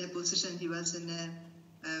in a position, he was in a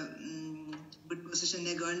good position,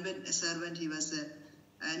 a government servant, he was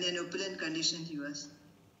in an opulent condition he was.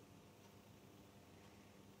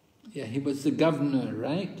 Yeah, he was the governor,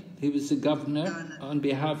 right? He was the governor on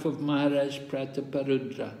behalf of Maharaj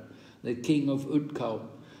Prataparudra, the king of Utkal.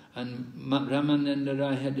 And Ramananda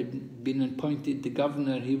Rai had been appointed the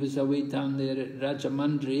governor. He was away down there at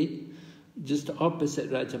Rajamandri, just opposite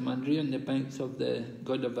Rajamandri, on the banks of the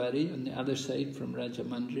Godavari, on the other side from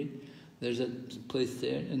Rajamandri. There's a place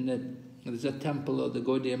there, and there's a temple of the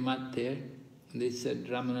Gaudiya Mat there. And they said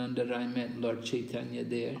Ramananda Rai met Lord Chaitanya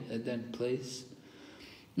there at that place.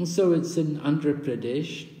 And so it's in Andhra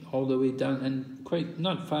Pradesh, all the way down, and quite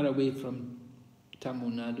not far away from Tamil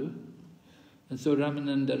Nadu. And so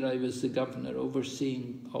Ramananda Rai was the governor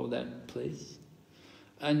overseeing all that place.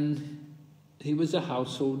 And he was a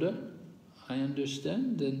householder, I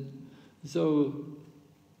understand. And so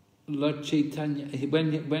Lord Chaitanya,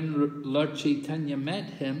 when Lord Chaitanya met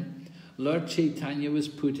him, Lord Chaitanya was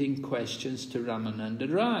putting questions to Ramananda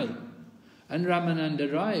Rai. And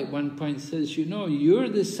Ramananda Rai at one point says, you know, you're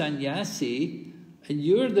the sannyasi and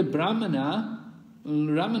you're the brahmana.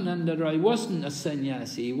 Ramananda Rai wasn't a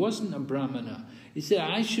sannyasi, he wasn't a brahmana. He said,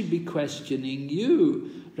 I should be questioning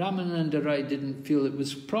you. Ramananda Rai didn't feel it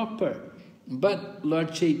was proper. But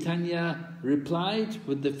Lord Chaitanya replied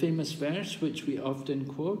with the famous verse, which we often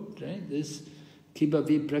quote, right? This, Kiba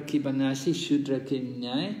vipra kibanasi shudra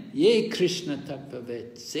kinyai, ye Krishna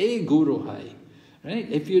tattvavet, se guru hai. Right?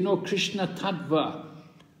 If you know Krishna Tattva,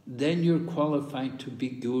 then you're qualified to be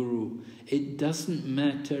guru. It doesn't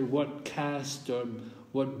matter what caste or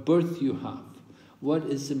what birth you have. What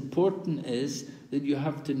is important is that you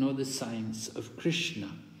have to know the science of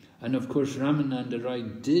Krishna. And of course Ramananda Rai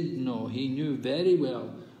did know, he knew very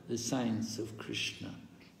well the science of Krishna.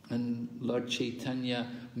 And Lord Chaitanya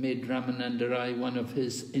made Ramananda Rai one of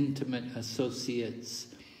his intimate associates.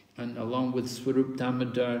 And along with Swarup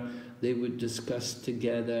Damodar, they would discuss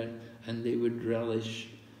together and they would relish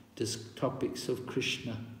topics of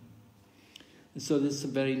Krishna. And so this is a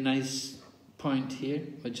very nice point here,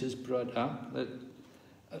 which is brought up. That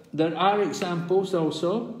there are examples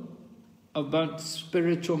also about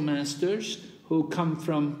spiritual masters who come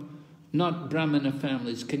from not Brahmana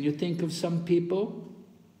families. Can you think of some people?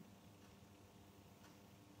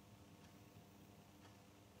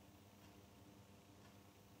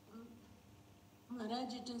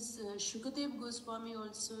 Maharaj, it is Shukadev Goswami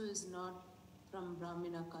also is not from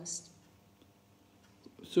Brahmana caste.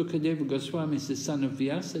 Sukadeva Goswami is the son of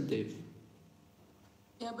Vyasadeva.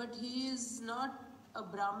 Yeah, but he is not a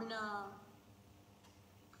Brahmana.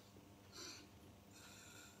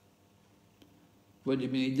 What do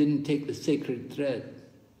you mean? He didn't take the sacred thread.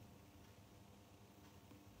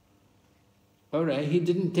 All right, he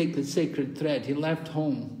didn't take the sacred thread. He left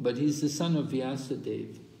home, but he's the son of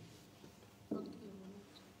Vyasadeva.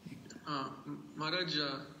 Maharaj,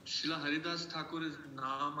 Srila Haridas Thakur is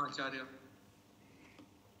Naam Acharya.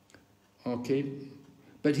 Okay,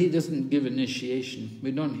 but he doesn't give initiation.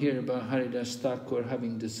 We don't hear about Haridas Thakur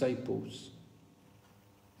having disciples.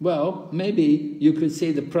 Well, maybe you could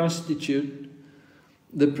say the prostitute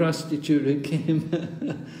who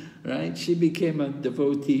came, right? She became a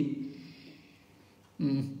devotee.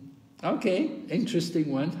 Okay,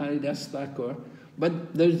 interesting one, Haridas Thakur.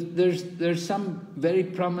 But there's some very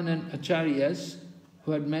prominent acharyas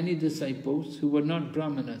who had many disciples who were not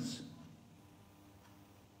brahmanas.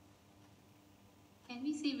 Can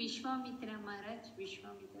we say Vishwamitra Maharaj?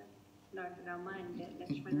 Vishwamitra. Lord Rama and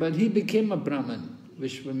Lakshmana. But he became a Brahman,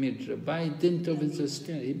 Vishwamitra, by dint of his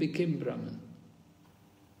austerity. He became Brahman.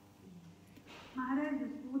 Maharaj,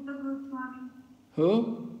 Suta Goswami.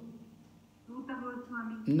 Who? Suta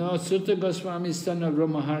Goswami. No, Suta Goswami is son of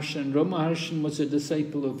Ramaharshan. Ramaharshan was a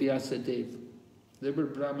disciple of Vyasadeva. They were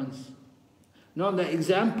Brahmins. No, the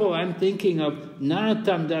example I'm thinking of,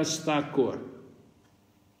 Narottam Das Thakur.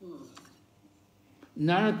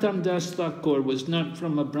 Narottam Das Thakur was not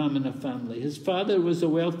from a Brahmana family. His father was a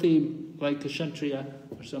wealthy, like a Kshatriya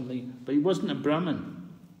or something, but he wasn't a Brahmin.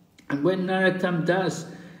 And when Narottam Das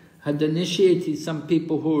had initiated some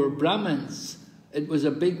people who were Brahmins, it was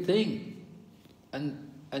a big thing.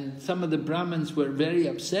 And some of the Brahmins were very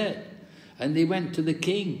upset. And they went to the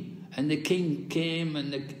king. And the king came,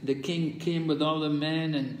 and the king came with all the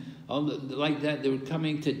men and all like that. They were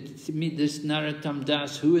coming to meet this Narottam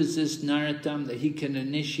Das. Who is this Narottam that he can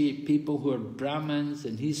initiate people who are Brahmins,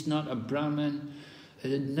 and he's not a Brahmin?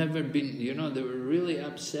 It had never been, they were really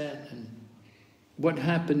upset. And what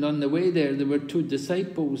happened on the way there were two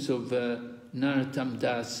disciples of Narottam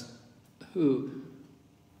Das who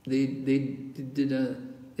they did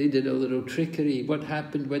a little trickery. What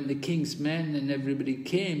happened when the king's men and everybody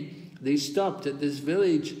came? They stopped at this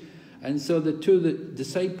village, and so the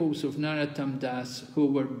disciples of Narottam Das,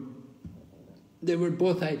 they were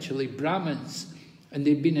both actually Brahmins, and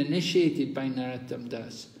they'd been initiated by Narottam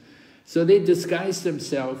Das. So they disguised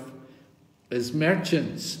themselves as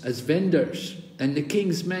merchants, as vendors, and the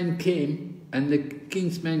king's men came,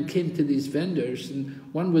 to these vendors, and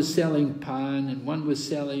one was selling pan, and one was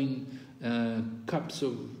selling cups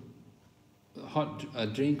of hot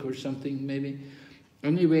drink or something maybe.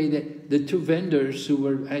 Anyway, the two vendors who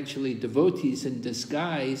were actually devotees in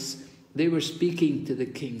disguise, they were speaking to the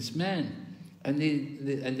king's men. And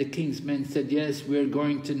the king's men said, yes, we're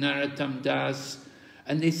going to Narottam Das.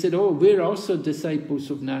 And they said, oh, we're also disciples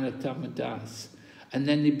of Narottam Das. And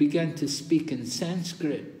then they began to speak in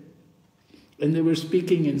Sanskrit. And they were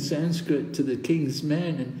speaking in Sanskrit to the king's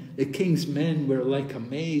men. And the king's men were like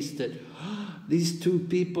amazed that, these two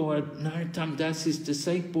people are Narottam Das's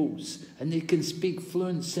disciples, and they can speak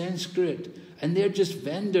fluent Sanskrit, and they're just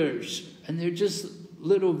vendors, and they're just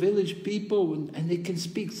little village people, and they can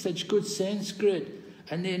speak such good Sanskrit,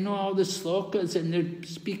 and they know all the slokas, and they're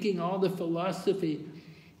speaking all the philosophy.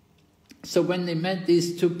 So when they met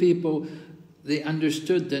these two people, they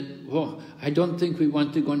understood that, I don't think we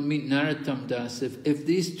want to go and meet Narottam Das. If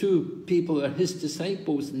these two people are his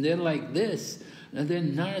disciples, and they're like this, and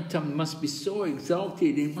then Narottam must be so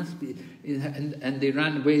exalted, he must be... And they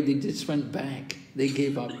ran away, they just went back. They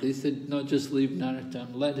gave up. They said, no, just leave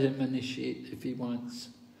Narottam. Let him initiate if he wants.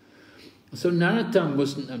 So Narottam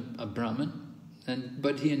wasn't a Brahmin,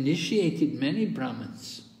 but he initiated many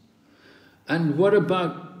Brahmins. And what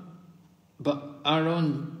about our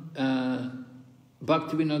own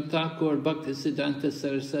Bhaktivinoda Thakur, Bhaktisiddhanta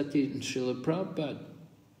Saraswati and Srila Prabhupada?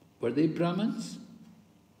 Were they Brahmins?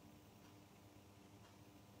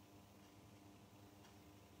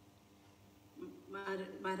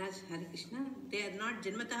 Maharaj Hare Krishna, they are not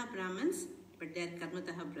Janmataha Brahmins, but they are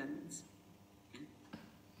Karmataha Brahmins.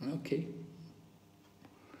 Okay.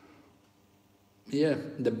 Yeah,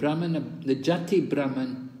 the Jati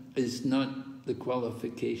Brahman is not the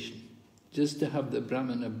qualification. Just to have the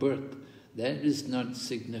Brahmana birth, that is not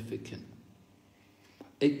significant.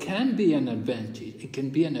 It can be an advantage,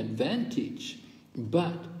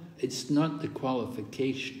 but it's not the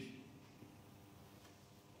qualification.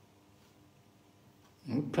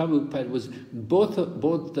 Prabhupada was both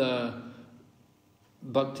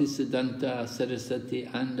Bhaktisiddhanta Saraswati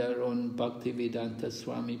and our own Bhakti-Vedanta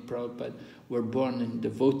Swami Prabhupada were born in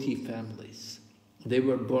devotee families. They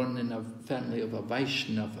were born in a family of a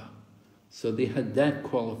Vaishnava. So they had that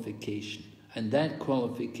qualification. And that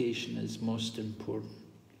qualification is most important.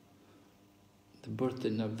 The birth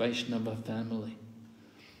in a Vaishnava family.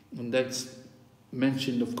 And that's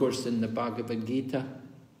mentioned, of course, in the Bhagavad Gita,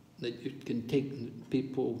 that you can take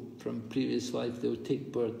people from previous life, they'll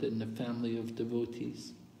take birth in the family of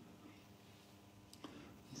devotees.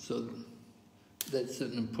 So that's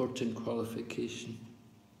an important qualification.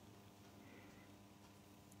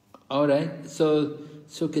 All right, so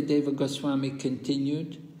Sukadeva Goswami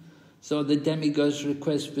continued. So the demigods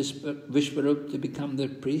request Vishwarup to become their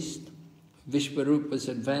priest. Vishwarup was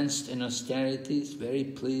advanced in austerities, very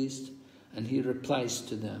pleased, and he replies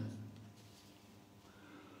to them.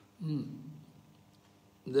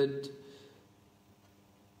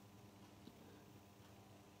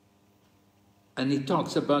 And he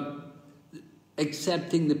talks about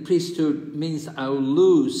accepting the priesthood means I'll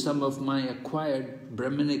lose some of my acquired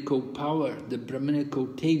Brahminical power, the Brahminical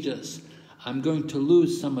tejas. I'm going to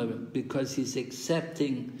lose some of it because he's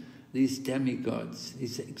accepting these demigods.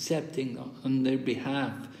 He's accepting on their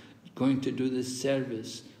behalf, going to do this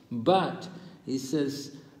service. But he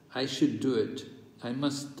says, I should do it.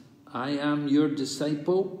 I am your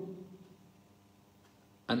disciple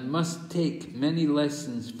and must take many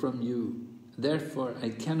lessons from you. Therefore, I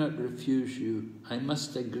cannot refuse you. I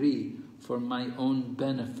must agree for my own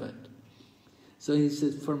benefit. So he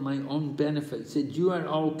said, for my own benefit. He said, you are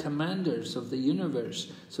all commanders of the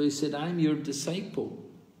universe. So he said, I'm your disciple.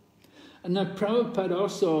 And now Prabhupada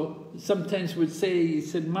also sometimes would say, he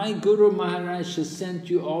said, my Guru Maharaj has sent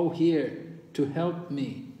you all here to help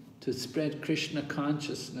me to spread Krishna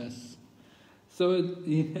consciousness. So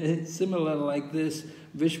it's similar like this.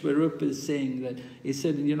 Vishwarupa is saying that, he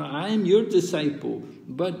said, I am your disciple,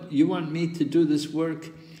 but you want me to do this work,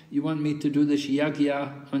 you want me to do this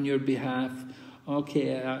yagya on your behalf,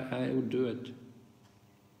 okay, I will do it.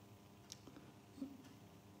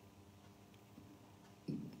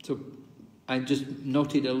 So I just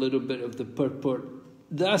noted a little bit of the purport.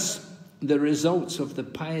 Thus, the results of the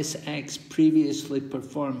pious acts previously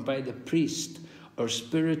performed by the priest or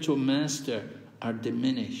spiritual master are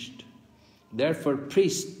diminished. Therefore,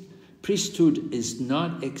 priesthood is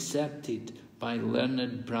not accepted by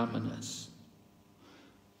learned brahmanas.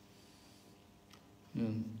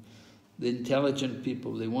 The intelligent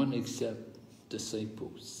people, they won't accept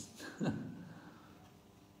disciples.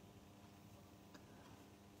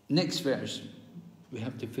 Next verse. We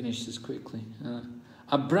have to finish this quickly.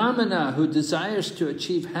 A brahmana who desires to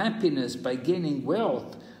achieve happiness by gaining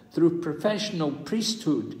wealth through professional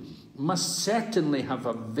priesthood must certainly have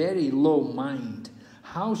a very low mind.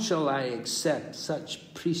 How shall I accept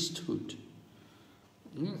such priesthood?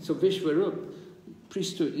 So Vishwarup,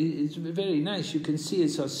 priesthood is very nice. You can see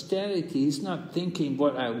his austerity. He's not thinking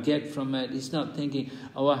what I'll get from it. He's not thinking,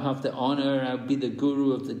 oh, I have the honor, I'll be the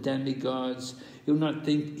guru of the demigods.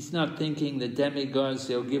 He's not thinking the demigods,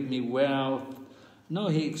 they'll give me wealth. No,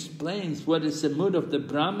 he explains what is the mood of the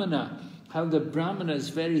brahmana, how the brahmana is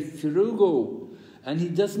very frugal.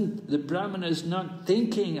 And the brahmana is not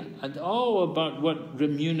thinking at all about what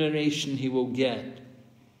remuneration he will get.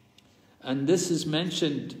 And this is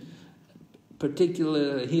mentioned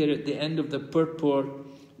particularly here at the end of the purport.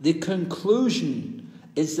 The conclusion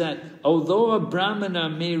is that although a brahmana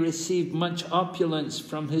may receive much opulence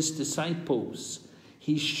from his disciples,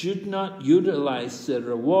 he should not utilize the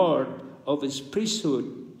reward of his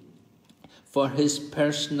priesthood for his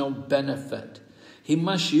personal benefit. He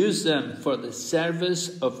must use them for the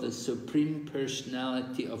service of the Supreme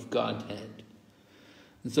Personality of Godhead.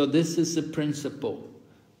 And so this is the principle.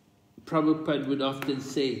 Prabhupada would often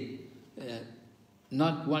say,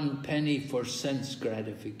 not one penny for sense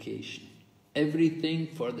gratification. Everything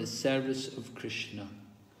for the service of Krishna.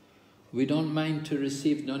 We don't mind to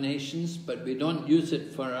receive donations, but we don't use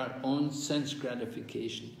it for our own sense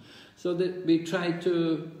gratification. So that we try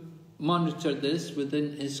to monitor this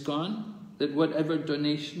within ISKCON, that whatever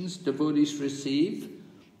donations devotees receive,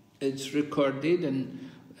 it's recorded, and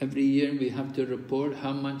every year we have to report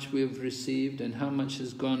how much we've received and how much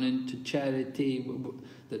has gone into charity,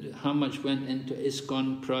 how much went into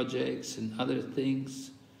ISKCON projects and other things.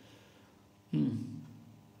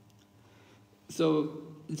 So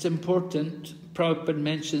it's important. Prabhupada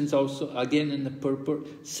mentions also, again in the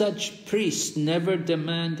purport, such priests never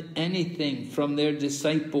demand anything from their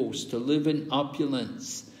disciples to live in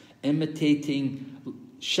opulence, imitating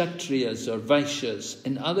Kshatriyas or Vaishyas.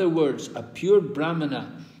 In other words, a pure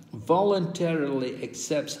Brahmana voluntarily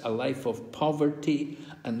accepts a life of poverty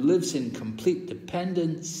and lives in complete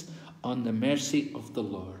dependence on the mercy of the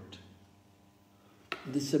Lord.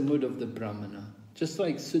 This is the mood of the Brahmana. Just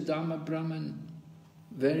like Sudama Brahman,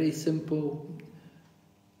 very simple.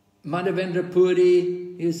 Madhavendra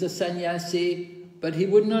Puri, he was a sannyasi, but he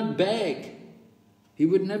would not beg. He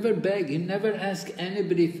would never beg. He never asked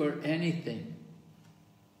anybody for anything.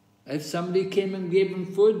 If somebody came and gave him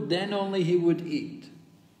food, then only he would eat.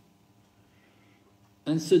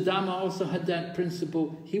 And Sudama also had that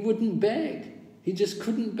principle. He wouldn't beg. He just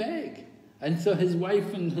couldn't beg. And so his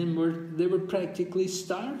wife and him were practically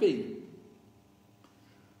starving.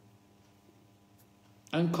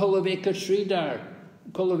 And Kulaveka Sridhar,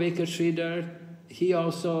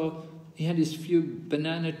 he had his few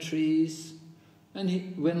banana trees.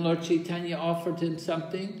 And when Lord Chaitanya offered him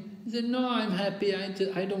something, he said, no, I'm happy,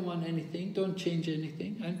 I don't want anything, don't change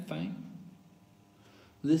anything, I'm fine.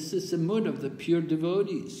 This is the mood of the pure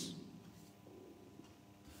devotees.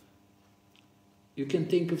 You can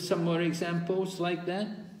think of some more examples like that.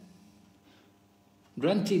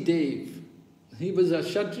 Ranti Dev, he was a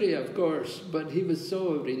Kshatriya, of course, but he was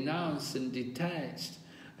so renounced and detached.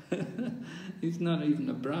 He's not even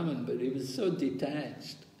a Brahmin, but he was so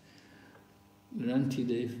detached. Ranti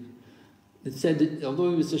Dev. It said that although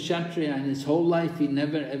he was a Kshatriya, in his whole life he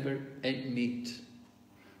never ever ate meat.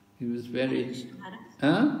 He was very...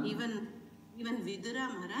 Huh? Even Vidura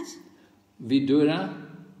Maharaj? Vidura,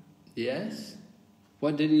 yes.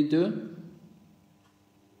 What did he do?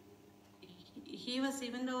 He was,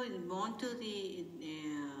 even though born to the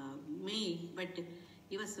meat, but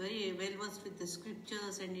he was very well versed with the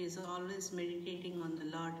scriptures and he is always meditating on the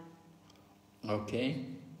Lord. Okay.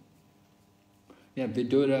 Yeah,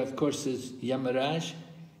 Vidura, of course, is Yamaraj.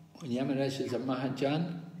 Yamaraj is a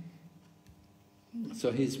Mahajan.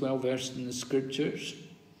 So he's well versed in the scriptures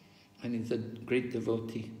and he's a great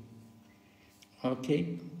devotee.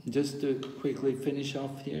 Okay, just to quickly finish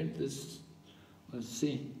off here, let's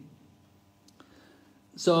see.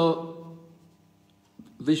 So,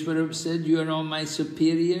 Vishwarup said, you are all my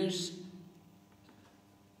superiors.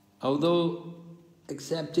 Although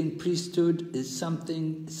accepting priesthood is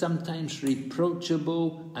something sometimes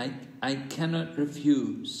reproachable, I cannot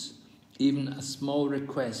refuse even a small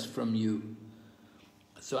request from you.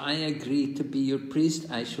 So I agree to be your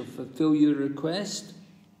priest, I shall fulfill your request.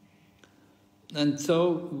 And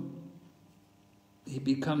so he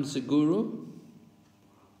becomes a guru,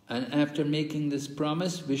 and after making this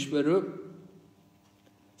promise, Vishwarup,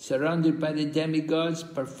 surrounded by the demigods,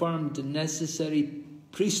 performed the necessary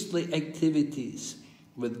priestly activities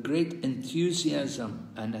with great enthusiasm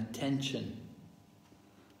and attention.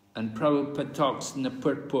 And Prabhupada talks in the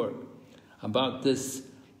purport about this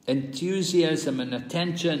enthusiasm and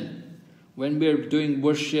attention when we're doing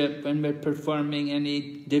worship, when we're performing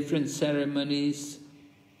any different ceremonies.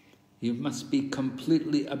 You must be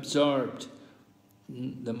completely absorbed.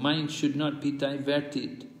 The mind should not be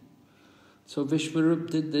diverted. So Vishwarup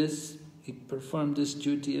did this. He performed this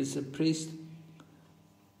duty as a priest.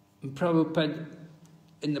 And Prabhupada,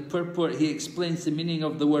 in the purport, he explains the meaning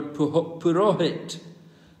of the word purohit.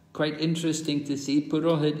 Quite interesting to see.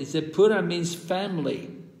 Purohit, he said, pura means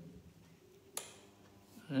family.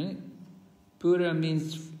 Right? Pura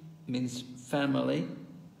means family,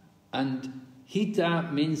 and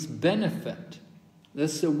hita means benefit.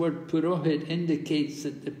 Thus the word purohit indicates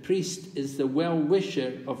that the priest is the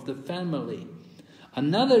well-wisher of the family.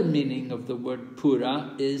 Another meaning of the word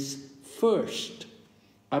pura is first.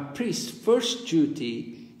 A priest's first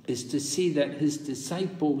duty is to see that his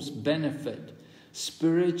disciples benefit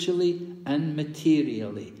spiritually and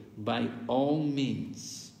materially by all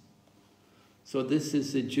means. So this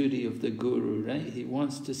is the duty of the guru, right? He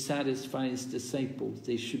wants to satisfy his disciples.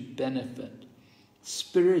 They should benefit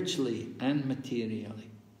spiritually and materially.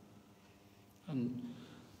 And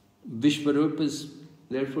Vishwarup is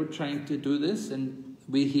therefore trying to do this, and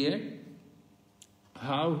we hear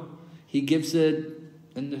how he gives it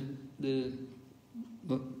in the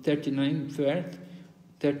 39th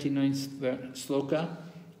sloka.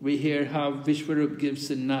 We hear how Vishwarup gives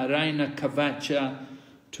the Narayana Kavacha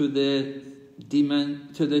to the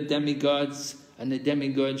demigods, and the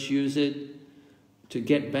demigods use it to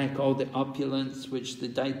get back all the opulence which the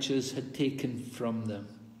Daityas had taken from them.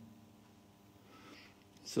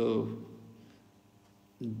 So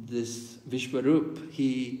this Vishwarup,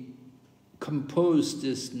 he composed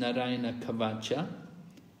this Narayana Kavacha.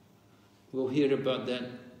 We'll hear about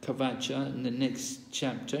that Kavacha in the next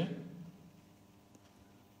chapter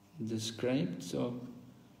described. So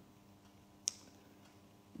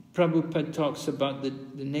Prabhupada talks about the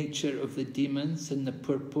nature of the demons in the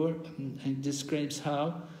purport, and describes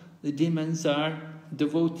how the demons are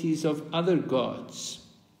devotees of other gods.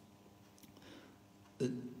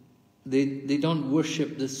 They don't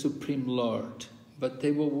worship the Supreme Lord, but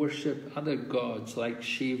they will worship other gods like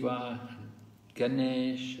Shiva, and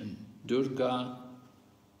Ganesh, and Durga.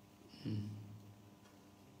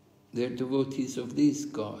 They're devotees of these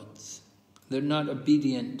gods. They're not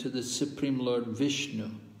obedient to the Supreme Lord Vishnu.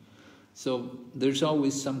 So there's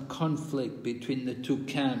always some conflict between the two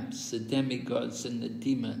camps, the demigods and the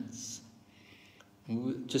demons.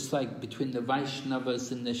 Just like between the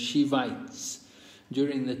Vaishnavas and the Shivites.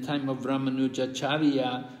 During the time of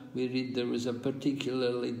Ramanujacharya, we read there was a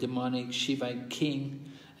particularly demonic Shivite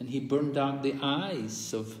king, and he burned out the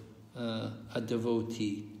eyes of a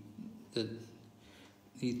devotee.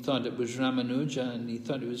 He thought it was Ramanuja, and he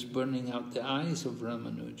thought he was burning out the eyes of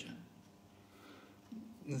Ramanuja.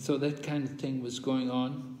 And so that kind of thing was going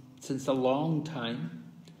on since a long time.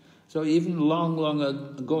 So even long, long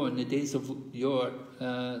ago, in the days of yore,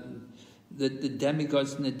 that the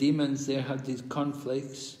demigods and the demons there had these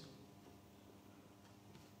conflicts.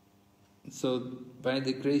 So by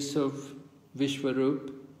the grace of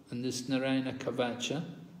Vishwarup and this Narayana Kavacha,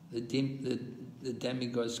 the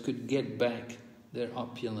demigods could get back their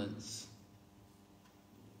opulence.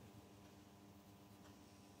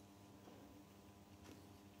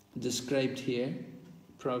 Described here,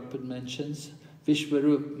 Prabhupada mentions,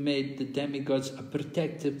 Vishwarup made the demigods a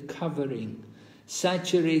protective covering,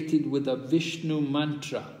 saturated with a Vishnu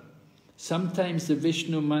mantra. Sometimes the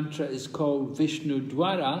Vishnu mantra is called Vishnu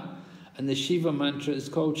Dwara, and the Shiva mantra is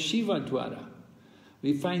called Shiva Dwara.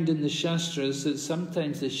 We find in the Shastras that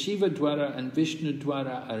sometimes the Shiva Dwara and Vishnu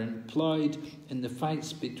Dwara are employed in the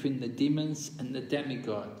fights between the demons and the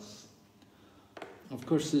demigods. Of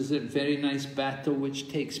course, there's a very nice battle which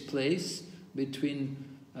takes place between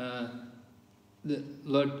the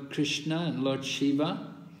Lord Krishna and Lord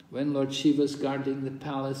Shiva, when Lord Shiva is guarding the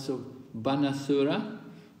palace of Banasura.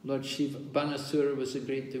 Banasura was a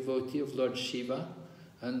great devotee of Lord Shiva,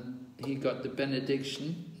 and he got the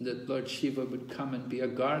benediction that Lord Shiva would come and be a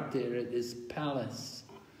guard there at his palace.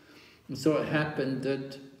 And so it happened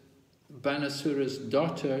that Banasura's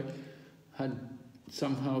daughter had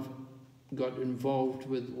somehow got involved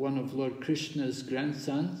with one of Lord Krishna's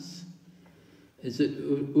grandsons. Is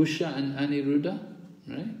it Usha and Aniruddha?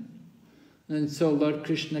 Right? And so Lord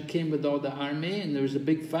Krishna came with all the army and there was a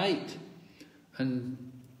big fight.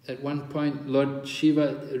 And at one point Lord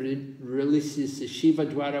Shiva releases the Shiva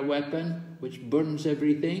Dwara weapon, which burns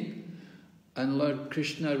everything. And Lord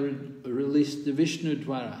Krishna released the Vishnu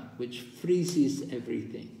Dwara, which freezes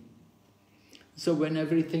everything. So when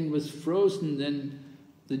everything was frozen, then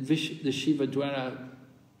the Shiva Dwara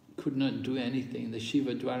could not do anything. The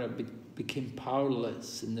Shiva Dwara became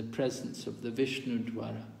powerless in the presence of the Vishnu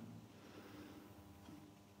Dwara.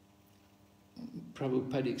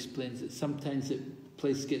 Prabhupada explains that sometimes the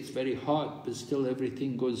place gets very hot, but still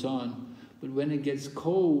everything goes on. But when it gets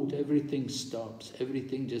cold, everything stops.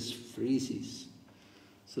 Everything just freezes.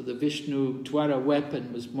 So the Vishnu Dwara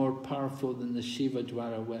weapon was more powerful than the Shiva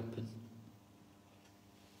Dwara weapon.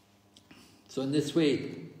 So in this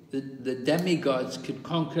way, the demigods could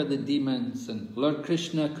conquer the demons, and Lord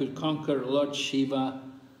Krishna could conquer Lord Shiva.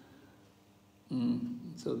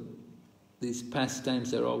 So these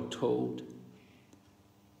pastimes are all told.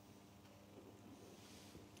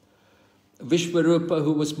 Vishwarupa,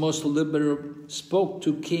 who was most liberal, spoke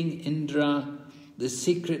to King Indra the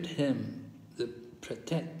secret hymn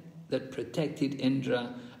that protected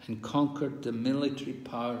Indra and conquered the military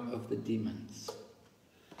power of the demons.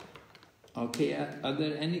 Okay, are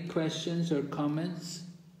there any questions or comments?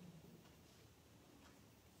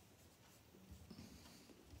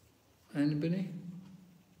 Anybody?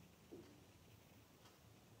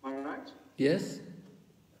 Maharaj? Yes?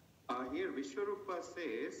 Here Vishwarupa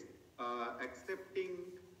says, accepting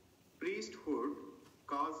priesthood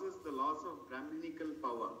causes the loss of Brahminical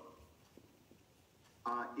power.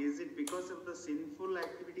 Is it because of the sinful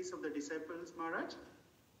activities of the disciples, Maharaj?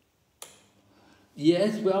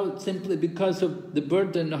 Yes, well, simply because of the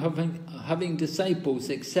burden of having disciples,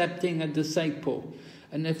 accepting a disciple.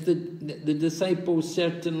 And if the disciples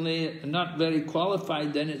certainly are not very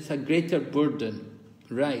qualified, then it's a greater burden,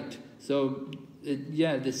 right? So,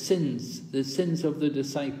 yeah, the sins of the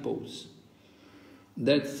disciples,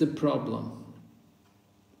 that's the problem.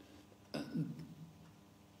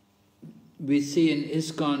 We see in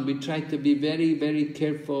ISKCON, we try to be very, very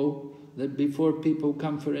careful that before people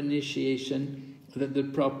come for initiation, that they're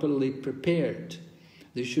properly prepared.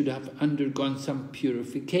 They should have undergone some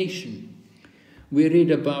purification. We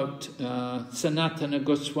read about Sanatana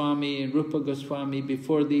Goswami and Rupa Goswami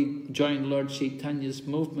before they joined Lord Chaitanya's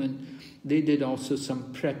movement. They did also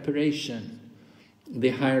some preparation. They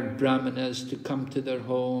hired brahmanas to come to their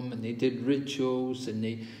home, and they did rituals, and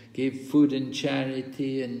they gave food and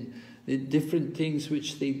charity, and the different things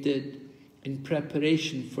which they did in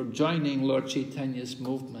preparation for joining Lord Chaitanya's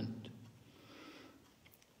movement.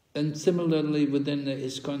 And similarly, within the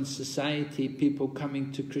ISKCON society, people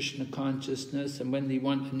coming to Krishna consciousness, and when they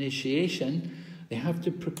want initiation, they have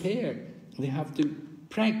to prepare. They have to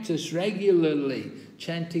practice regularly,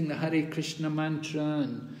 chanting the Hare Krishna mantra,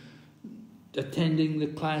 and attending the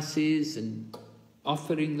classes, and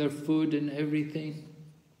offering their food and everything.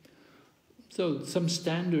 So some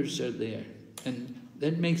standards are there, and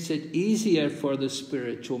that makes it easier for the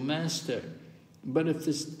spiritual master. But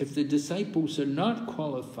if the disciples are not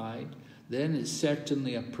qualified, then it's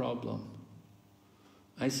certainly a problem.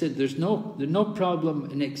 I said there's no problem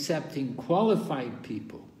in accepting qualified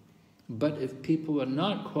people, but if people are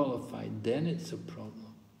not qualified, then it's a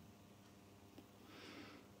problem.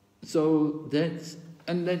 So that's,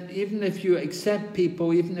 and then even if you accept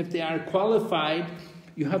people, even if they are qualified,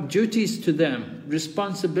 you have duties to them,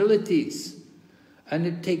 responsibilities, and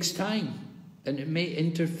it takes time, and it may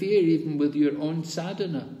interfere even with your own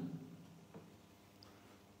sadhana.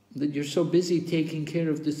 That you're so busy taking care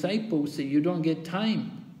of disciples that you don't get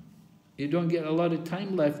time. You don't get a lot of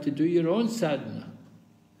time left to do your own sadhana.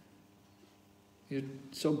 You're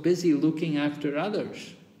so busy looking after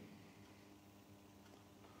others.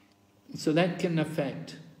 So that can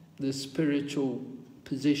affect the spiritual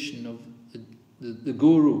position of the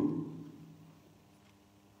guru.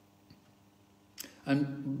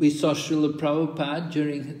 And we saw Srila Prabhupada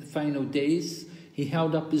during the final days. He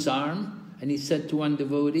held up his arm and he said to one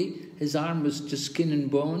devotee, his arm was just skin and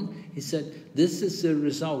bone. He said, this is the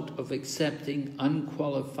result of accepting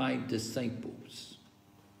unqualified disciples.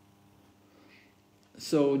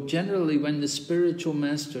 So generally when the spiritual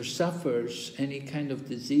master suffers any kind of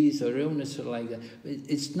disease or illness or like that,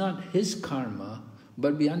 it's not his karma,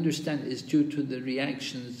 but we understand it's due to the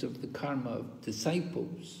reactions of the karma of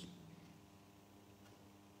disciples.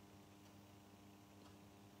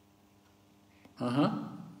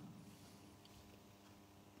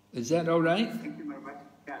 Is that all right? Thank you, Maharaj.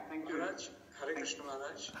 Yeah, thank you. Maharaj, Hare Krishna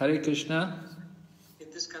Maharaj. Hare Krishna. In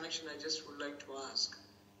this connection, I just would like to ask,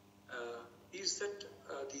 is that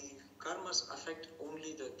the karmas affect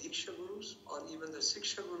only the Diksha Gurus, or even the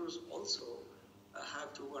Siksha Gurus also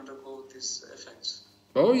have to undergo these effects?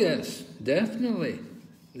 Oh yes, definitely.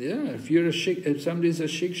 Yeah, if somebody's a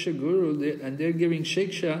Shiksha Guru and they're giving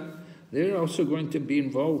Shiksha, they're also going to be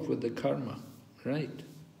involved with the karma, right?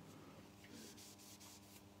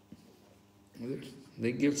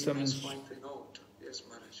 They give some... That's point to note. Yes,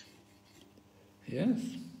 Maharaj. Yes.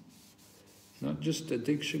 Not just a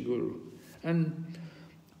Diksha Guru. And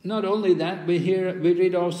not only that, we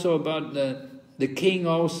read also about the king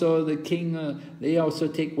also. The king, they also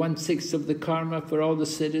take 1/6 of the karma for all the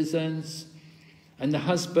citizens. And the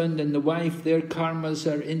husband and the wife, their karmas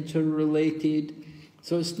are interrelated.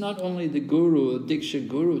 So it's not only the guru, the Diksha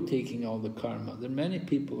Guru taking all the karma. There are many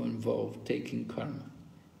people involved taking karma.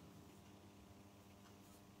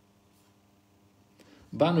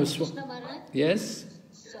 Krishna Maharaj? Yes?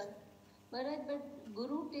 Sir. Maharaj, but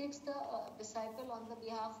Guru takes the disciple on the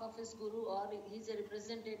behalf of his Guru, or he's a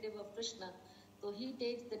representative of Krishna. So he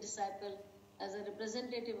takes the disciple as a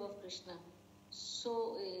representative of Krishna.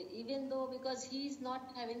 So even though, because he is not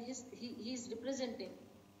having his, he is representing.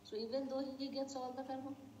 So even though he gets all the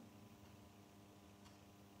karma?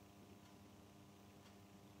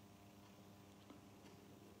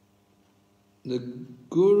 The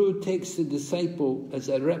Guru takes the disciple as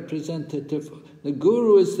a representative. The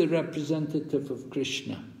Guru is the representative of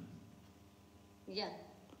Krishna. Yeah.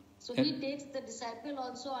 So he takes the disciple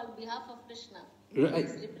also on behalf of Krishna. Right.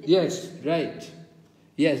 Yes, right.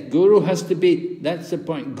 Yes, Guru has to be, that's the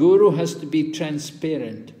point. Guru has to be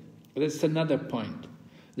transparent. That's another point.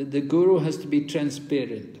 That the Guru has to be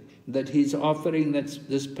transparent. That he's offering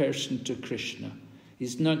this person to Krishna.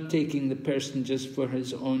 He's not taking the person just for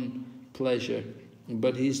his own pleasure,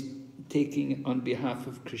 but he's taking it on behalf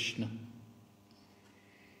of Krishna.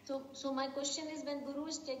 So my question is, when Guru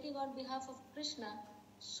is taking on behalf of Krishna,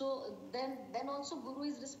 so then also Guru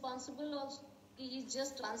is responsible also. He's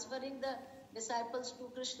just transferring the disciples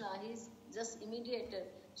to Krishna. He's just immediator.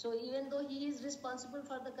 So even though he is responsible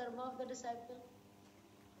for the karma of the disciple?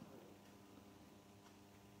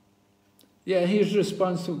 Yeah, he's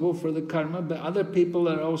responsible for the karma, but other people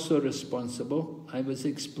are also responsible. I was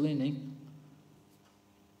explaining.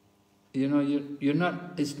 You know, you're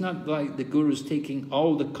not, it's not like the Guru's taking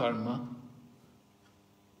all the karma,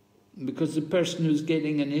 because the person who's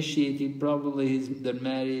getting initiated, probably they're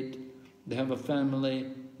married, they have a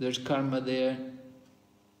family, there's karma there.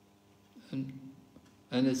 And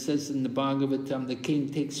it says in the Bhagavatam, the king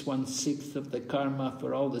takes 1/6 of the karma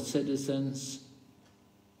for all the citizens.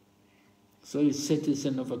 So he's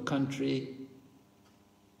citizen of a country,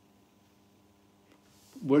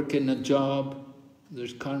 working a job,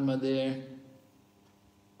 there's karma there.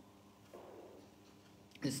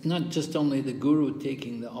 It's not just only the Guru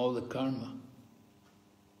taking all the karma.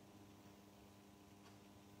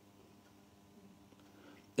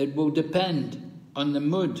 It will depend on the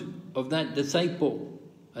mood of that disciple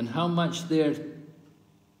and how much they're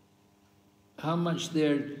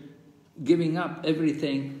giving up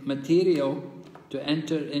everything material to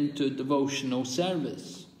enter into devotional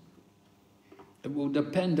service. It will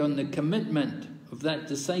depend on the commitment of that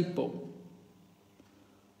disciple.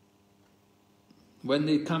 When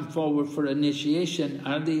they come forward for initiation,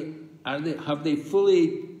 have they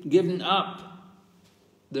fully given up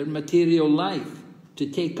their material life to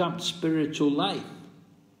take up spiritual life?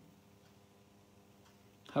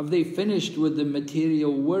 Have they finished with the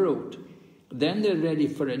material world? Then they're ready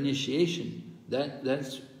for initiation.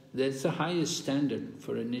 That's the highest standard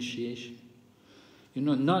for initiation. You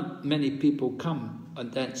know, not many people come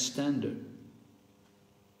at that standard.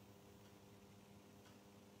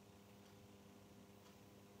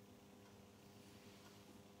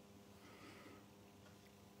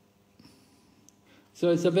 So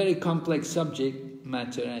it's a very complex subject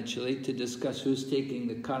matter actually to discuss who's taking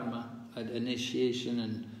the karma at initiation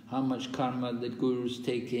and how much karma the Guru's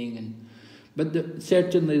taking. But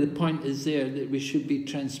certainly the point is there that we should be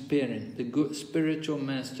transparent. The spiritual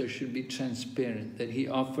master should be transparent, that he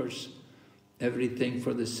offers everything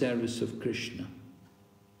for the service of Krishna.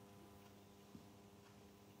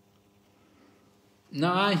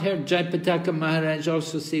 Now I heard Jayapataka Maharaj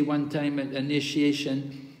also say one time at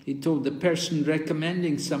initiation, he told the person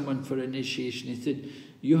recommending someone for initiation, he said,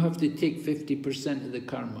 you have to take 50% of the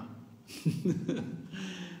karma.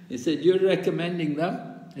 He said, you're recommending them?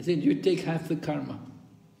 I said, you take half the karma.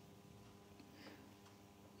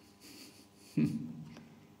 Hare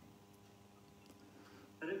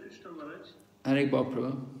Krishna Maharaj. Hare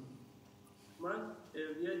Prabhu. Maharaj,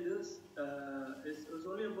 we are just, it's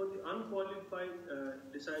only about the unqualified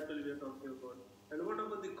disciple we are talking about. And what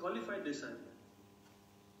about the qualified disciple?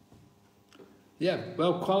 Yeah,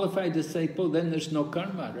 well, qualified disciple, then there's no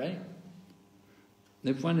karma, right?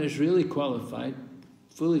 If one is really qualified,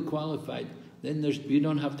 fully qualified, then you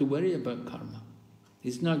don't have to worry about karma.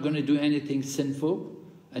 He's not going to do anything sinful,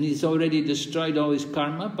 and he's already destroyed all his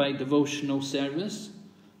karma by devotional service,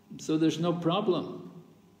 so there's no problem.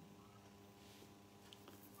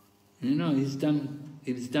 You know, he's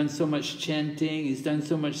done so much chanting, he's done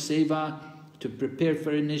so much seva to prepare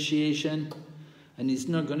for initiation, and he's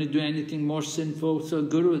not going to do anything more sinful, so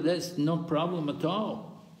Guru, that's no problem at all.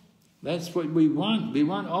 That's what we want. We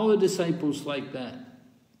want all the disciples like that.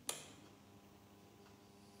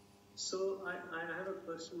 So I have a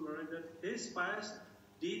question, Maharaj, that his pious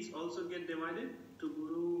deeds also get divided to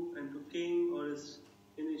Guru and to King, or is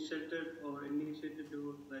initiated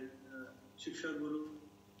to like Shiksha Guru?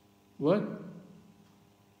 What?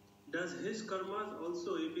 Does his karmas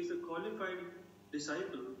also, if he's a qualified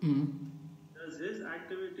disciple, does his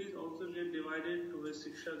activities also get divided to his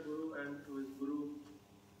Shiksha Guru and to his Guru,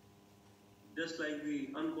 just like the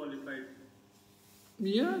unqualified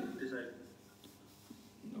disciple?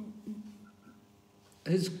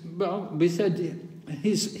 We said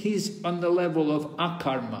he's on the level of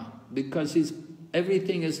akarma, because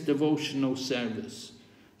everything is devotional service.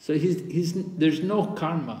 So there's no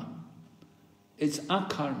karma. It's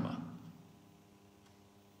akarma.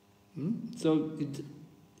 So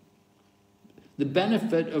the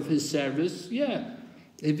benefit of his service,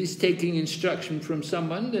 if he's taking instruction from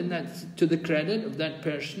someone, then that's to the credit of that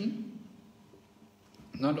person,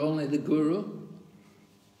 not only the Guru.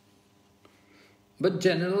 But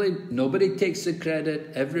generally, nobody takes the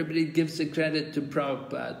credit, everybody gives the credit to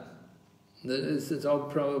Prabhupada. This is all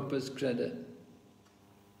Prabhupada's credit.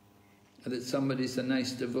 That somebody's a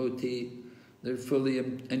nice devotee, they're fully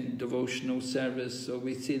in devotional service, so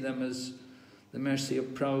we see them as the mercy of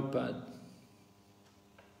Prabhupada.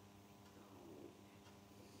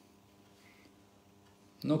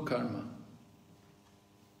 No karma.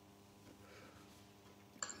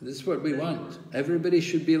 This is what we want. Everybody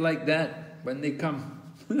should be like that when they come.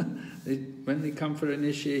 When they come for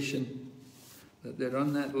initiation, that they're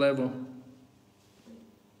on that level.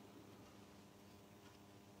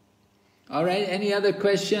 All right, any other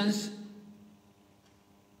questions?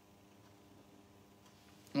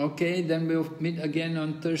 Okay, then we'll meet again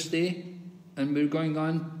on Thursday, and we're going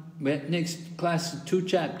on next class 2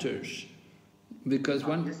 chapters. Because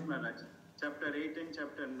one... Yes, Maharaj. Chapter 8 and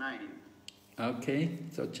chapter 9. Okay,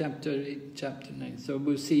 so chapter 8, chapter 9. So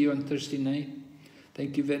we'll see you on Thursday night.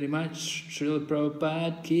 Thank you very much. Srila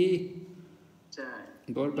Prabhupada ki.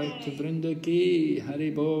 Gaur Bhakti Vrinda ki. Hari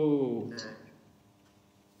Bol.